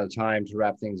we're running out of time to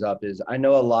wrap things up, is I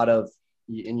know a lot of,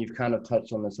 and you've kind of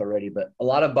touched on this already, but a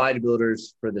lot of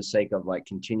bodybuilders, for the sake of like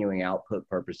continuing output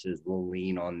purposes, will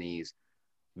lean on these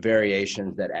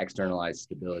variations that externalize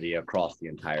stability across the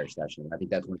entire session. I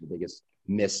think that's one of the biggest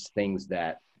missed things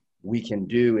that we can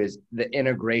do, is the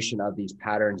integration of these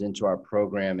patterns into our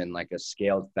program in like a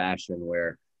scaled fashion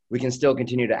where we can still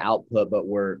continue to output, but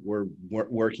we're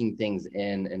working things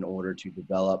in order to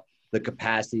develop the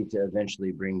capacity to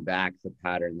eventually bring back the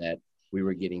pattern that we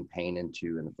were getting pain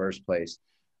into in the first place.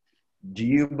 Do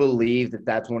you believe that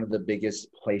that's one of the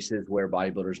biggest places where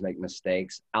bodybuilders make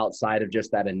mistakes, outside of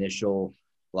just that initial,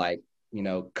 like,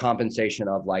 compensation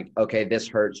of like, okay, this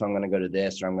hurts, so I'm going to go to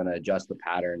this, or I'm going to adjust the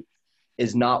pattern,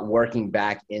 is not working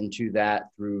back into that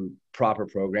through proper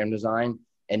program design?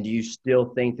 And do you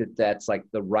still think that that's like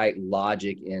the right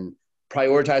logic in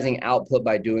prioritizing output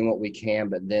by doing what we can,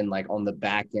 but then like on the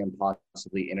back end,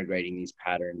 possibly integrating these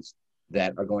patterns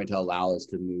that are going to allow us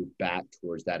to move back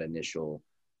towards that initial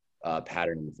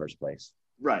pattern in the first place?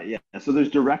 Right. Yeah. So there's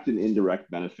direct and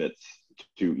indirect benefits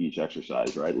to each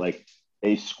exercise, right? Like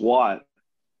a squat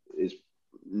is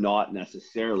not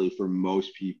necessarily, for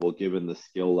most people, given the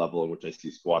skill level in which I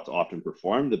see squats often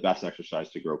performed, the best exercise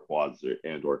to grow quads or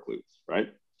glutes, right?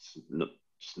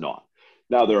 It's not.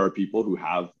 Now, there are people who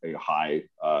have a high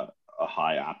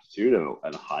aptitude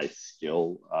and a high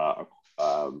skill,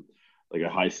 like a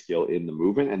high skill in the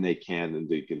movement, and they can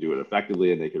do it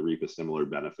effectively, and they can reap a similar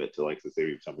benefit to, like,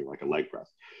 say, something like a leg press.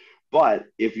 But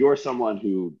if you're someone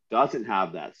who doesn't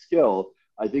have that skill,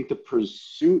 I think the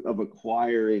pursuit of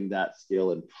acquiring that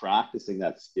skill and practicing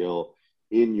that skill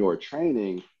in your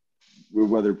training,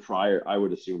 whether I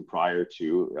would assume prior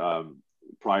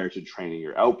to training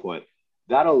your output,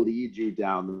 that'll lead you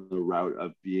down the route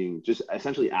of being just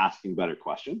essentially asking better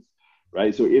questions,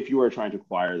 right? So if you are trying to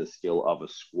acquire the skill of a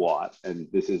squat, and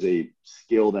this is a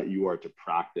skill that you are to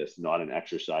practice, not an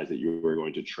exercise that you are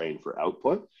going to train for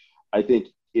output, I think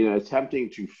in attempting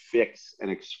to fix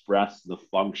and express the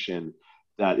function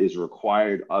that is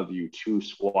required of you to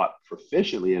squat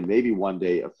proficiently, and maybe one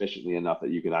day efficiently enough that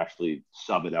you can actually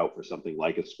sub it out for something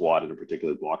like a squat in a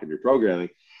particular block in your programming,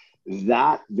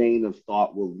 that vein of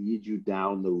thought will lead you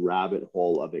down the rabbit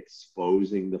hole of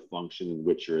exposing the function in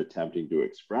which you're attempting to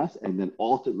express, and then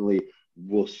ultimately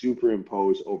will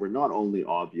superimpose over not only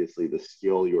obviously the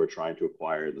skill you're trying to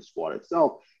acquire in the squat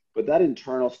itself, but that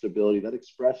internal stability,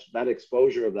 that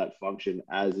exposure of that function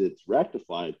as it's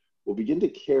rectified will begin to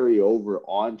carry over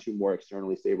onto more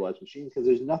externally stabilized machines, because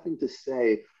there's nothing to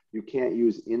say you can't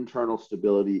use internal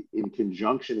stability in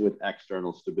conjunction with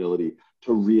external stability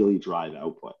to really drive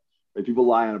output. Like, people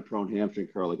lie on a prone hamstring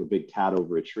curl like a big cat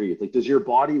over a tree. It's like, does your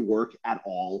body work at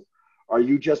all? Are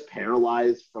you just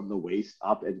paralyzed from the waist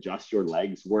up and just your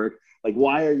legs work? Like,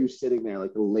 why are you sitting there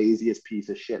like the laziest piece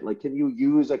of shit? Like, can you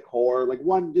use a core? Like,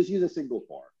 just use a single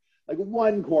core. Like,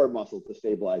 one core muscle to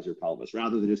stabilize your pelvis,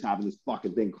 rather than just having this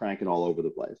fucking thing cranking all over the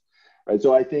place, right?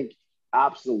 So I think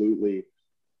absolutely,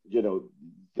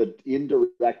 the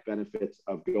indirect benefits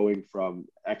of going from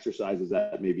exercises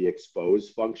that maybe expose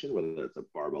function, whether it's a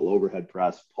barbell overhead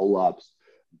press, pull-ups,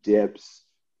 dips,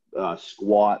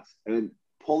 squats, and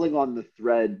pulling on the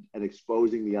thread and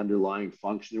exposing the underlying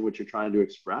function in which you're trying to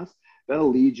express,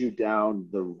 that'll lead you down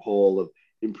the hole of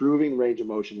improving range of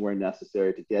motion where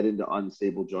necessary to get into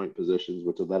unstable joint positions,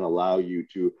 which will then allow you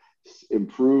to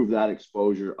improve that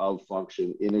exposure of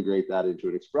function, integrate that into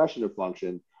an expression of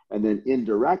function, and then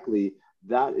indirectly,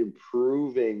 that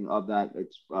improving of that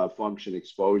function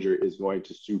exposure is going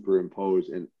to superimpose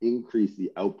and increase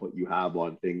the output you have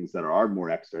on things that are more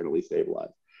externally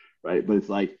stabilized, right? But it's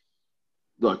like,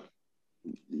 look,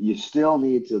 you still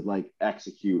need to like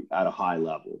execute at a high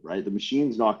level, right? The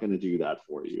machine's not going to do that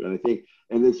for you. And I think,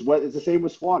 and it's the same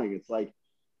with squatting. It's like,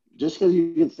 just because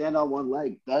you can stand on one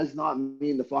leg does not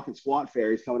mean the fucking squat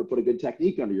fairy is coming to put a good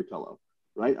technique under your pillow,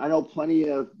 right? I know plenty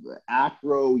of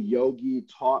acro yogi,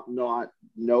 top knot,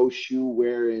 no shoe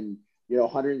wearing,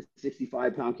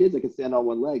 165-pound kids that can stand on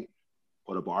one leg,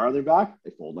 put a bar on their back,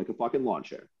 they fold like a fucking lawn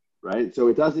chair, right? So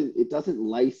it doesn't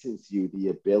license you the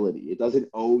ability. It doesn't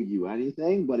owe you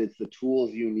anything, but it's the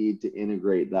tools you need to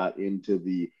integrate that into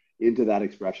that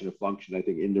expression of function. I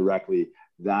think indirectly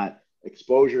that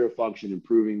exposure of function,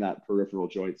 improving that peripheral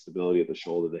joint stability at the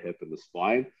shoulder, the hip, and the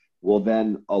spine will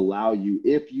then allow you,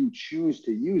 if you choose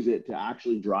to use it, to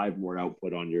actually drive more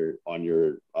output on your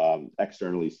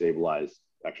externally stabilized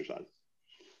exercises.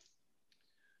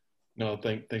 No,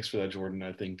 thanks for that, Jordan.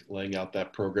 I think laying out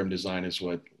that program design is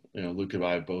what Luke and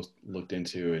I have both looked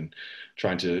into, and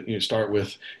trying to start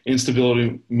with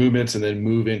instability movements and then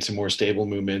move into more stable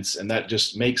movements, and that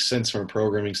just makes sense from a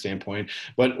programming standpoint.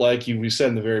 But like we said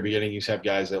in the very beginning, you have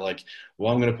guys that like,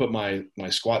 well, I'm going to put my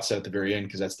squat set at the very end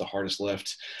because that's the hardest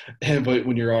lift. But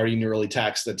when you're already in your early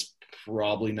tax, that's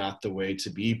probably not the way to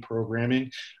be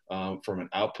programming from an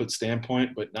output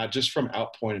standpoint, but not just from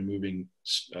output and moving,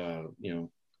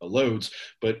 loads,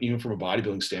 but even from a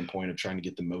bodybuilding standpoint of trying to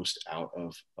get the most out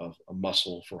of a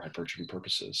muscle for hypertrophy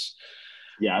purposes.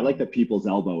 Yeah, I like the people's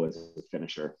elbow as a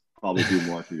finisher. Probably do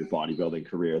more for your bodybuilding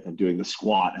career than doing the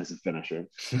squat as a finisher.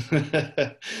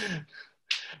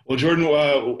 Well, Jordan,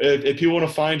 if people want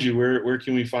to find you, where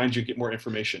can we find you, get more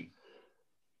information?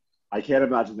 I can't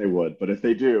imagine they would, but if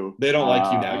they do, they don't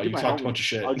like you now. You talked a bunch of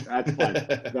shit. That's fine.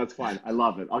 That's fine. I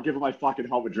love it. I'll give them my fucking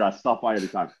home address. Stop by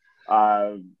anytime.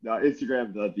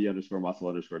 Instagram,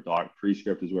 the_muscle_doc.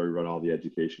 Prescript is where we run all the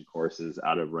education courses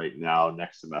out of right now.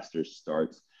 Next semester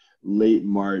starts late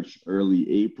March, early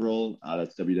April.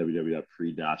 That's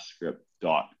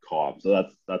www.pre-script.com. So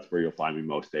that's where you'll find me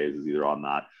most days, is either on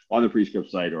the Prescript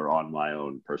site or on my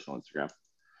own personal Instagram.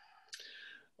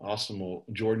 Awesome. Well,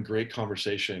 Jordan, great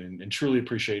conversation, and truly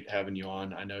appreciate having you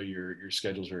on. I know your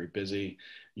schedule's very busy.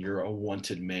 You're a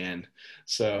wanted man.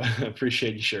 So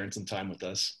appreciate you sharing some time with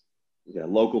us. Yeah,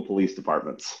 local police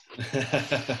departments.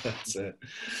 That's it.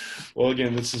 Well,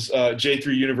 again, this is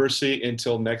J3 University.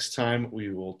 Until next time,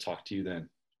 we will talk to you then.